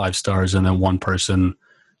 5 stars, and then one person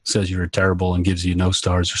says you're terrible and gives you no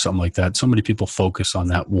stars or something like that. So many people focus on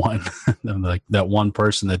that one, like that one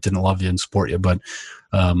person that didn't love you and support you. But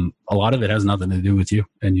a lot of it has nothing to do with you,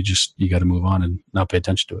 and you got to move on and not pay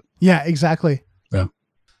attention to it. Yeah, exactly. Yeah.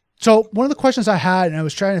 So one of the questions I had, and I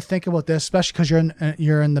was trying to think about this, especially because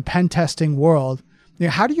you're in the pen testing world,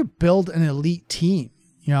 how do you build an elite team,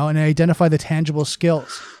 and identify the tangible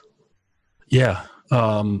skills? Yeah.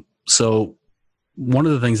 So one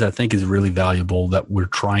of the things I think is really valuable that we're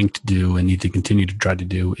trying to do and need to continue to try to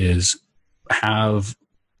do is have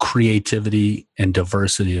creativity and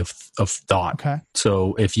diversity of thought. Okay.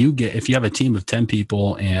 So if you have a team of 10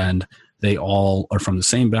 people and they all are from the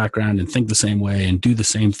same background and think the same way and do the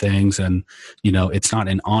same things, and it's not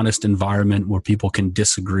an honest environment where people can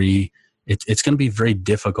disagree, it's going to be very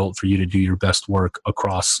difficult for you to do your best work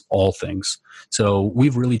across all things. So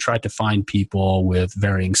we've really tried to find people with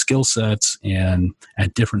varying skill sets and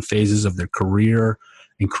at different phases of their career,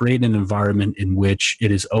 and create an environment in which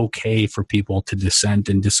it is okay for people to dissent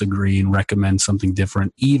and disagree and recommend something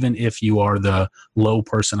different, even if you are the low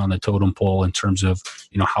person on the totem pole in terms of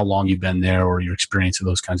how long you've been there or your experience of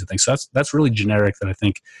those kinds of things. So that's really generic that I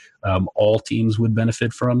think all teams would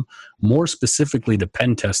benefit from. More specifically to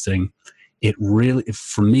pen testing,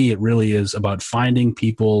 for me, it really is about finding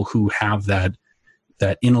people who have that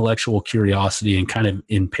intellectual curiosity and kind of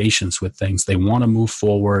impatience with things. They want to move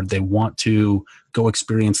forward. They want to go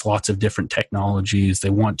experience lots of different technologies. They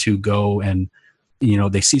want to go and,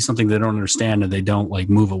 they see something they don't understand and they don't like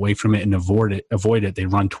move away from it and avoid it. They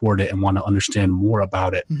run toward it and want to understand more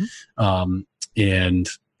about it. Mm-hmm. And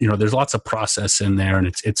there's lots of process in there, and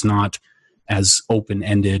it's not as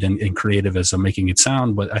open-ended and creative as I'm making it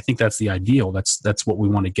sound, but I think that's the ideal. That's what we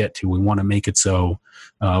want to get to. We want to make it so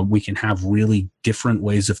we can have really different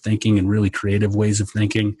ways of thinking and really creative ways of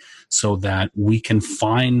thinking, so that we can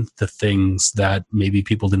find the things that maybe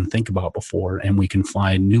people didn't think about before, and we can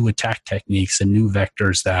find new attack techniques and new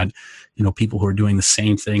vectors that people who are doing the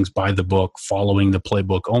same things by the book, following the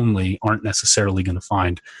playbook only, aren't necessarily going to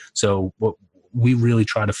find. So we really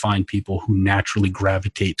try to find people who naturally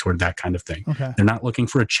gravitate toward that kind of thing. Okay. They're not looking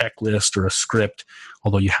for a checklist or a script,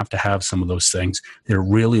 although you have to have some of those things. They're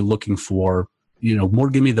really looking for, more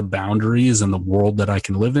give me the boundaries and the world that I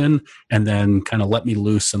can live in, and then kind of let me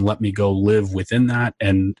loose and let me go live within that,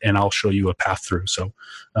 and I'll show you a path through. So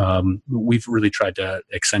we've really tried to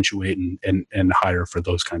accentuate and hire for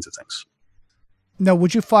those kinds of things. Now,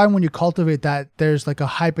 would you find when you cultivate that there's like a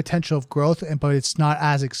high potential of growth, but it's not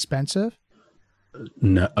as expensive?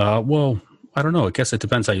 No, well, I don't know. I guess it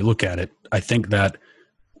depends how you look at it. I think that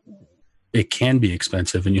it can be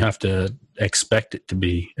expensive, and you have to expect it to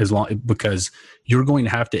be, because you're going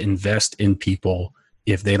to have to invest in people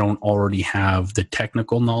if they don't already have the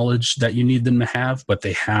technical knowledge that you need them to have, but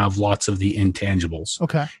they have lots of the intangibles.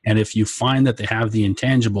 Okay. And if you find that they have the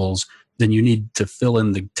intangibles, then you need to fill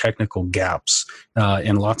in the technical gaps.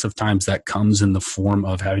 And lots of times that comes in the form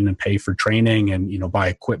of having to pay for training and, buy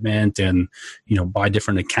equipment and, buy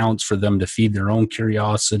different accounts for them to feed their own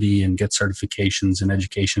curiosity and get certifications and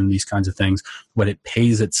education and these kinds of things. But it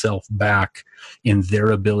pays itself back in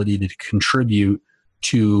their ability to contribute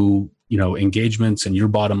to, engagements and your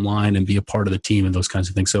bottom line and be a part of the team and those kinds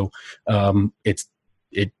of things. So it's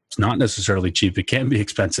not necessarily cheap. It can be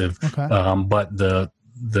expensive, okay. But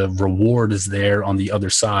the reward is there on the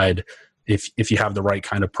other side if you have the right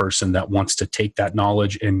kind of person that wants to take that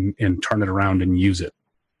knowledge and turn it around and use it.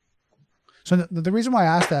 So the reason why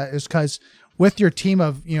I asked that is because with your team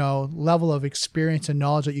of, level of experience and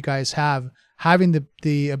knowledge that you guys have, having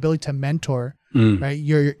the ability to mentor, right,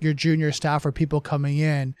 your junior staff or people coming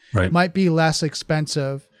in, right, might be less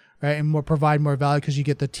expensive, right, and provide more value because you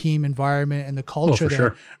get the team environment and the culture there,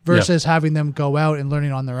 sure, versus having them go out and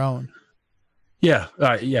learning on their own. Yeah.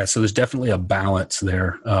 So there's definitely a balance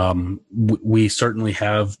there. We certainly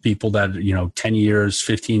have people that, 10 years,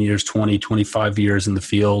 15 years, 20, 25 years in the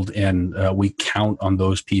field. And we count on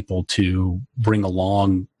those people to bring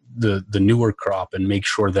along the newer crop and make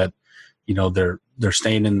sure that, they're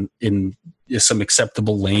staying in some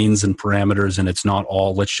acceptable lanes and parameters. And it's not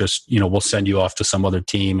all, let's just, we'll send you off to some other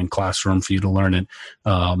team and classroom for you to learn it.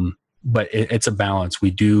 but it's a balance. We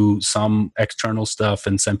do some external stuff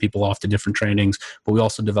and send people off to different trainings, but we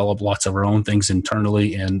also develop lots of our own things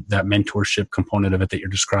internally. And that mentorship component of it that you're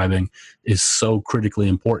describing is so critically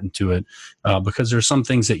important to it, because there's some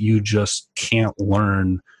things that you just can't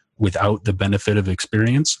learn without the benefit of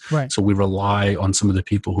experience. Right. So we rely on some of the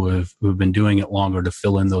people who have been doing it longer to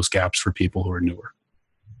fill in those gaps for people who are newer.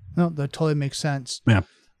 No, that totally makes sense. Yeah.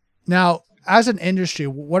 Now, as an industry,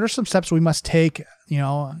 what are some steps we must take,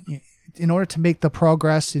 in order to make the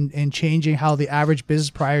progress in changing how the average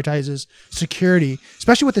business prioritizes security,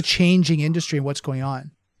 especially with the changing industry and what's going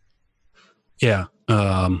on? Yeah,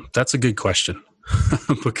 that's a good question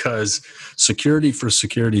because security for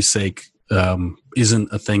security's sake isn't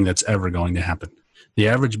a thing that's ever going to happen. The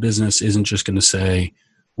average business isn't just going to say,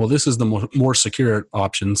 well, this is the more secure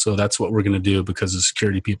option, so that's what we're going to do because the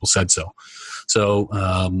security people said so. So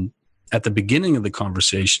at the beginning of the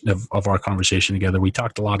conversation, of our conversation together, we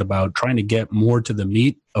talked a lot about trying to get more to the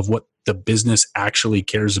meat of what the business actually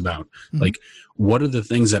cares about. Mm-hmm. Like, what are the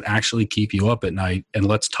things that actually keep you up at night? And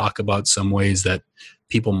let's talk about some ways that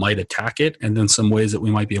people might attack it, and then some ways that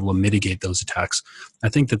we might be able to mitigate those attacks. I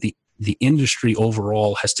think that the industry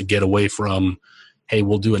overall has to get away from, hey,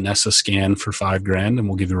 we'll do a NESA scan for $5,000 and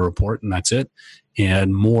we'll give you a report and that's it.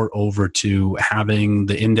 And more over to having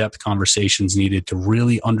the in-depth conversations needed to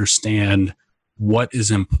really understand what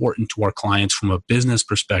is important to our clients from a business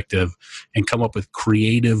perspective and come up with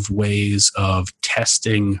creative ways of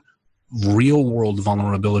testing real world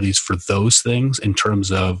vulnerabilities for those things in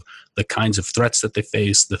terms of the kinds of threats that they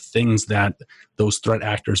face, the things that those threat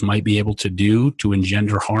actors might be able to do to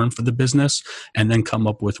engender harm for the business, and then come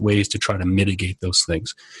up with ways to try to mitigate those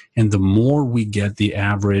things. And the more we get the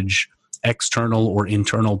average external or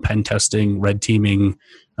internal pen testing, red teaming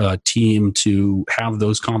team to have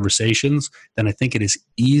those conversations, then I think it is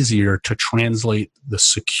easier to translate the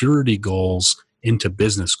security goals into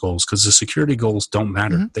business goals, because the security goals don't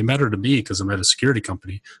matter. Mm-hmm. They matter to me because I'm at a security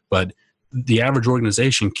company, but the average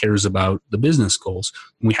organization cares about the business goals.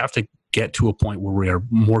 We have to get to a point where we are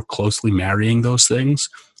more closely marrying those things,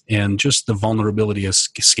 and just the vulnerability of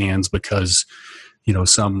scans because,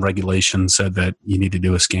 some regulation said that you need to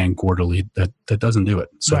do a scan quarterly. That doesn't do it.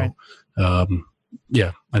 So, right.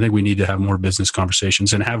 I think we need to have more business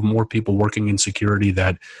conversations and have more people working in security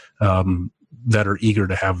that are eager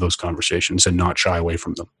to have those conversations and not shy away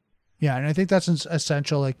from them. Yeah, and I think that's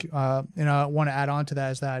essential. I want to add on to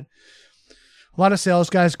that is that a lot of sales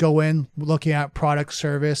guys go in looking at product,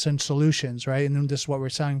 service, and solutions, right? And then this is what we're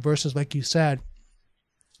selling versus, like you said,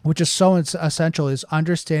 which is so essential, is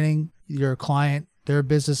understanding your client, their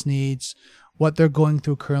business needs, what they're going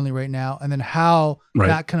through currently right now, and then how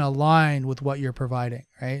that can align with what you're providing,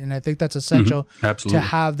 right? And I think that's essential to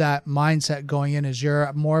have that mindset going in, as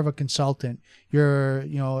you're more of a consultant. You're,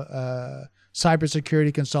 a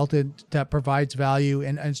cybersecurity consultant that provides value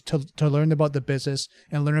and to learn about the business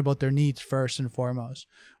and learn about their needs first and foremost.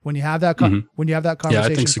 When you have that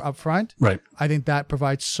conversation up front, right, I think that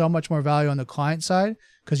provides so much more value on the client side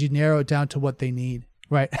because you narrow it down to what they need,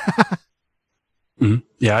 right? Mm-hmm.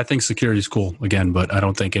 Yeah, I think security is cool again, but I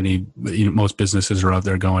don't think most businesses are out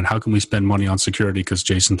there going, how can we spend money on security because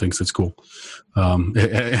Jason thinks it's cool?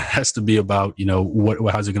 It has to be about,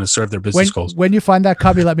 how's it going to serve their business goals? When you find that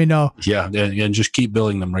company, let me know. Yeah, and just keep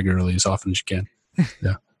billing them regularly as often as you can.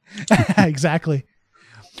 Yeah, exactly.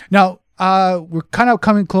 Now, we're kind of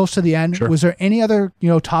coming close to the end. Sure. Was there any other,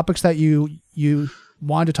 topics that you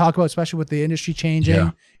wanted to talk about, especially with the industry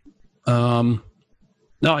changing? Yeah.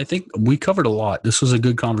 No, I think we covered a lot. This was a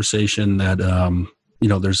good conversation that,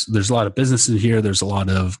 there's a lot of business in here. There's a lot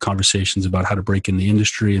of conversations about how to break in the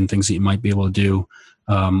industry and things that you might be able to do.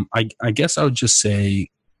 I guess I would just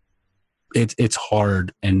say it's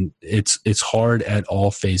hard, and it's hard at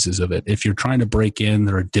all phases of it. If you're trying to break in,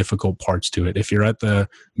 there are difficult parts to it. If you're at the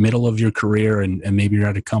middle of your career and maybe you're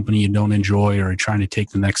at a company you don't enjoy or you're trying to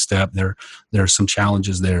take the next step, there are some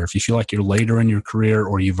challenges there. If you feel like you're later in your career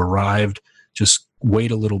or you've arrived, just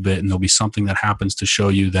wait a little bit and there'll be something that happens to show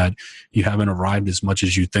you that you haven't arrived as much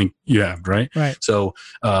as you think you have, right? So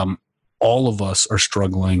all of us are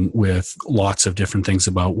struggling with lots of different things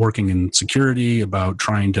about working in security, about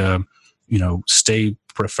trying to, stay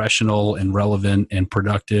professional and relevant and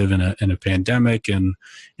productive in a pandemic. And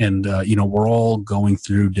we're all going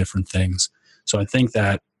through different things. So I think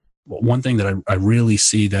that one thing that I really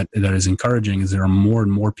see that is encouraging is there are more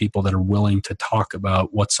and more people that are willing to talk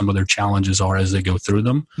about what some of their challenges are as they go through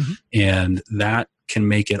them. Mm-hmm. And that can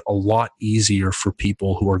make it a lot easier for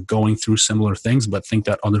people who are going through similar things, but think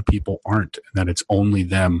that other people aren't, and that it's only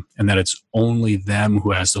them,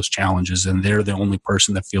 who has those challenges. And they're the only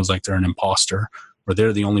person that feels like they're an imposter or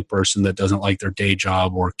they're the only person that doesn't like their day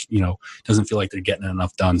job, or, doesn't feel like they're getting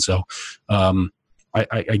enough done. So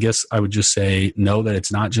I guess I would just say, know that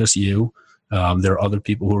it's not just you. There are other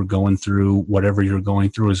people who are going through whatever you're going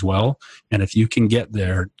through as well. And if you can get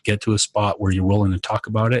to a spot where you're willing to talk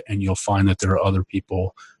about it, and you'll find that there are other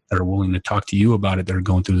people that are willing to talk to you about it that are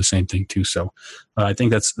going through the same thing too. So I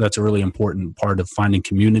think that's a really important part of finding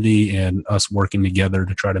community and us working together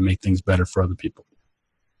to try to make things better for other people.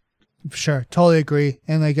 Sure. Totally agree.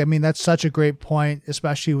 And that's such a great point,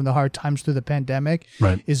 especially when the hard times through the pandemic,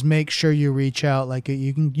 right, is make sure you reach out. Like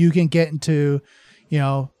you can get into,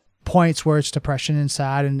 points where it's depression and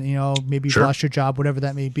sad and, maybe you've lost your job, whatever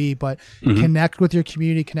that may be, but connect with your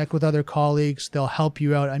community, connect with other colleagues. They'll help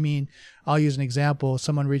you out. I mean, I'll use an example.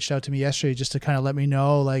 Someone reached out to me yesterday just to kind of let me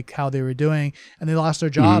know like how they were doing, and they lost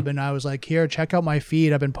their job. And I was like, here, check out my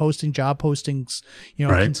feed. I've been posting job postings,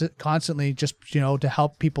 constantly just, to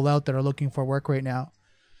help people out that are looking for work right now.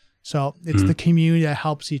 So it's the community that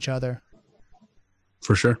helps each other.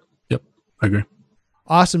 For sure. Yep. I agree.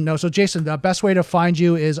 Awesome. No, so Jason, the best way to find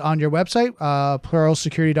you is on your website,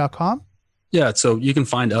 pluralsecurity.com. Yeah, so you can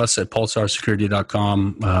find us at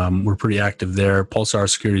pulsarsecurity.com. We're pretty active there. Pulsar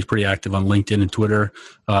Security is pretty active on LinkedIn and Twitter.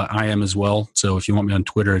 I am as well. So if you want me on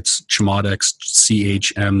Twitter, it's Chmodex,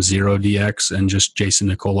 CHM0DX, and just Jason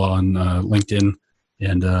Nicola on LinkedIn.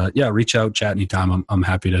 And reach out, chat anytime. I'm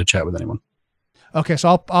happy to chat with anyone. Okay,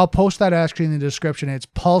 so I'll post that actually in the description. It's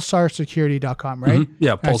pulsarsecurity.com, right? Mm-hmm.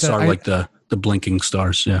 Yeah, Pulsar, like the blinking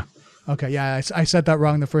stars. Yeah. Okay, yeah, I said that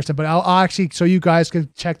wrong the first time, but I'll actually, so you guys can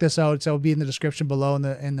check this out. So it'll be in the description below in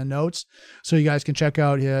the notes, so you guys can check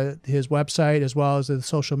out his website as well as the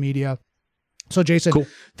social media. So Jason, cool.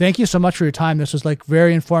 Thank you so much for your time. This was like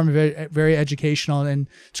very informative, very educational, and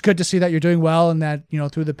it's good to see that you're doing well and that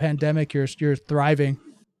through the pandemic you're thriving.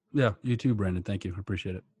 Yeah, you too, Brandon. Thank you. I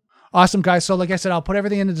appreciate it. Awesome, guys. So like I said, I'll put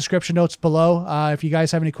everything in the description notes below. If you guys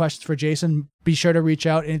have any questions for Jason, be sure to reach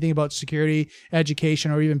out. Anything about security, education,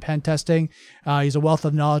 or even pen testing. He's a wealth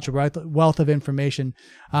of knowledge, a wealth of information.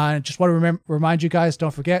 Just want to remind you guys,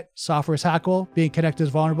 don't forget, software is hackable, being connected is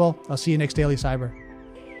vulnerable. I'll see you next Daily Cyber.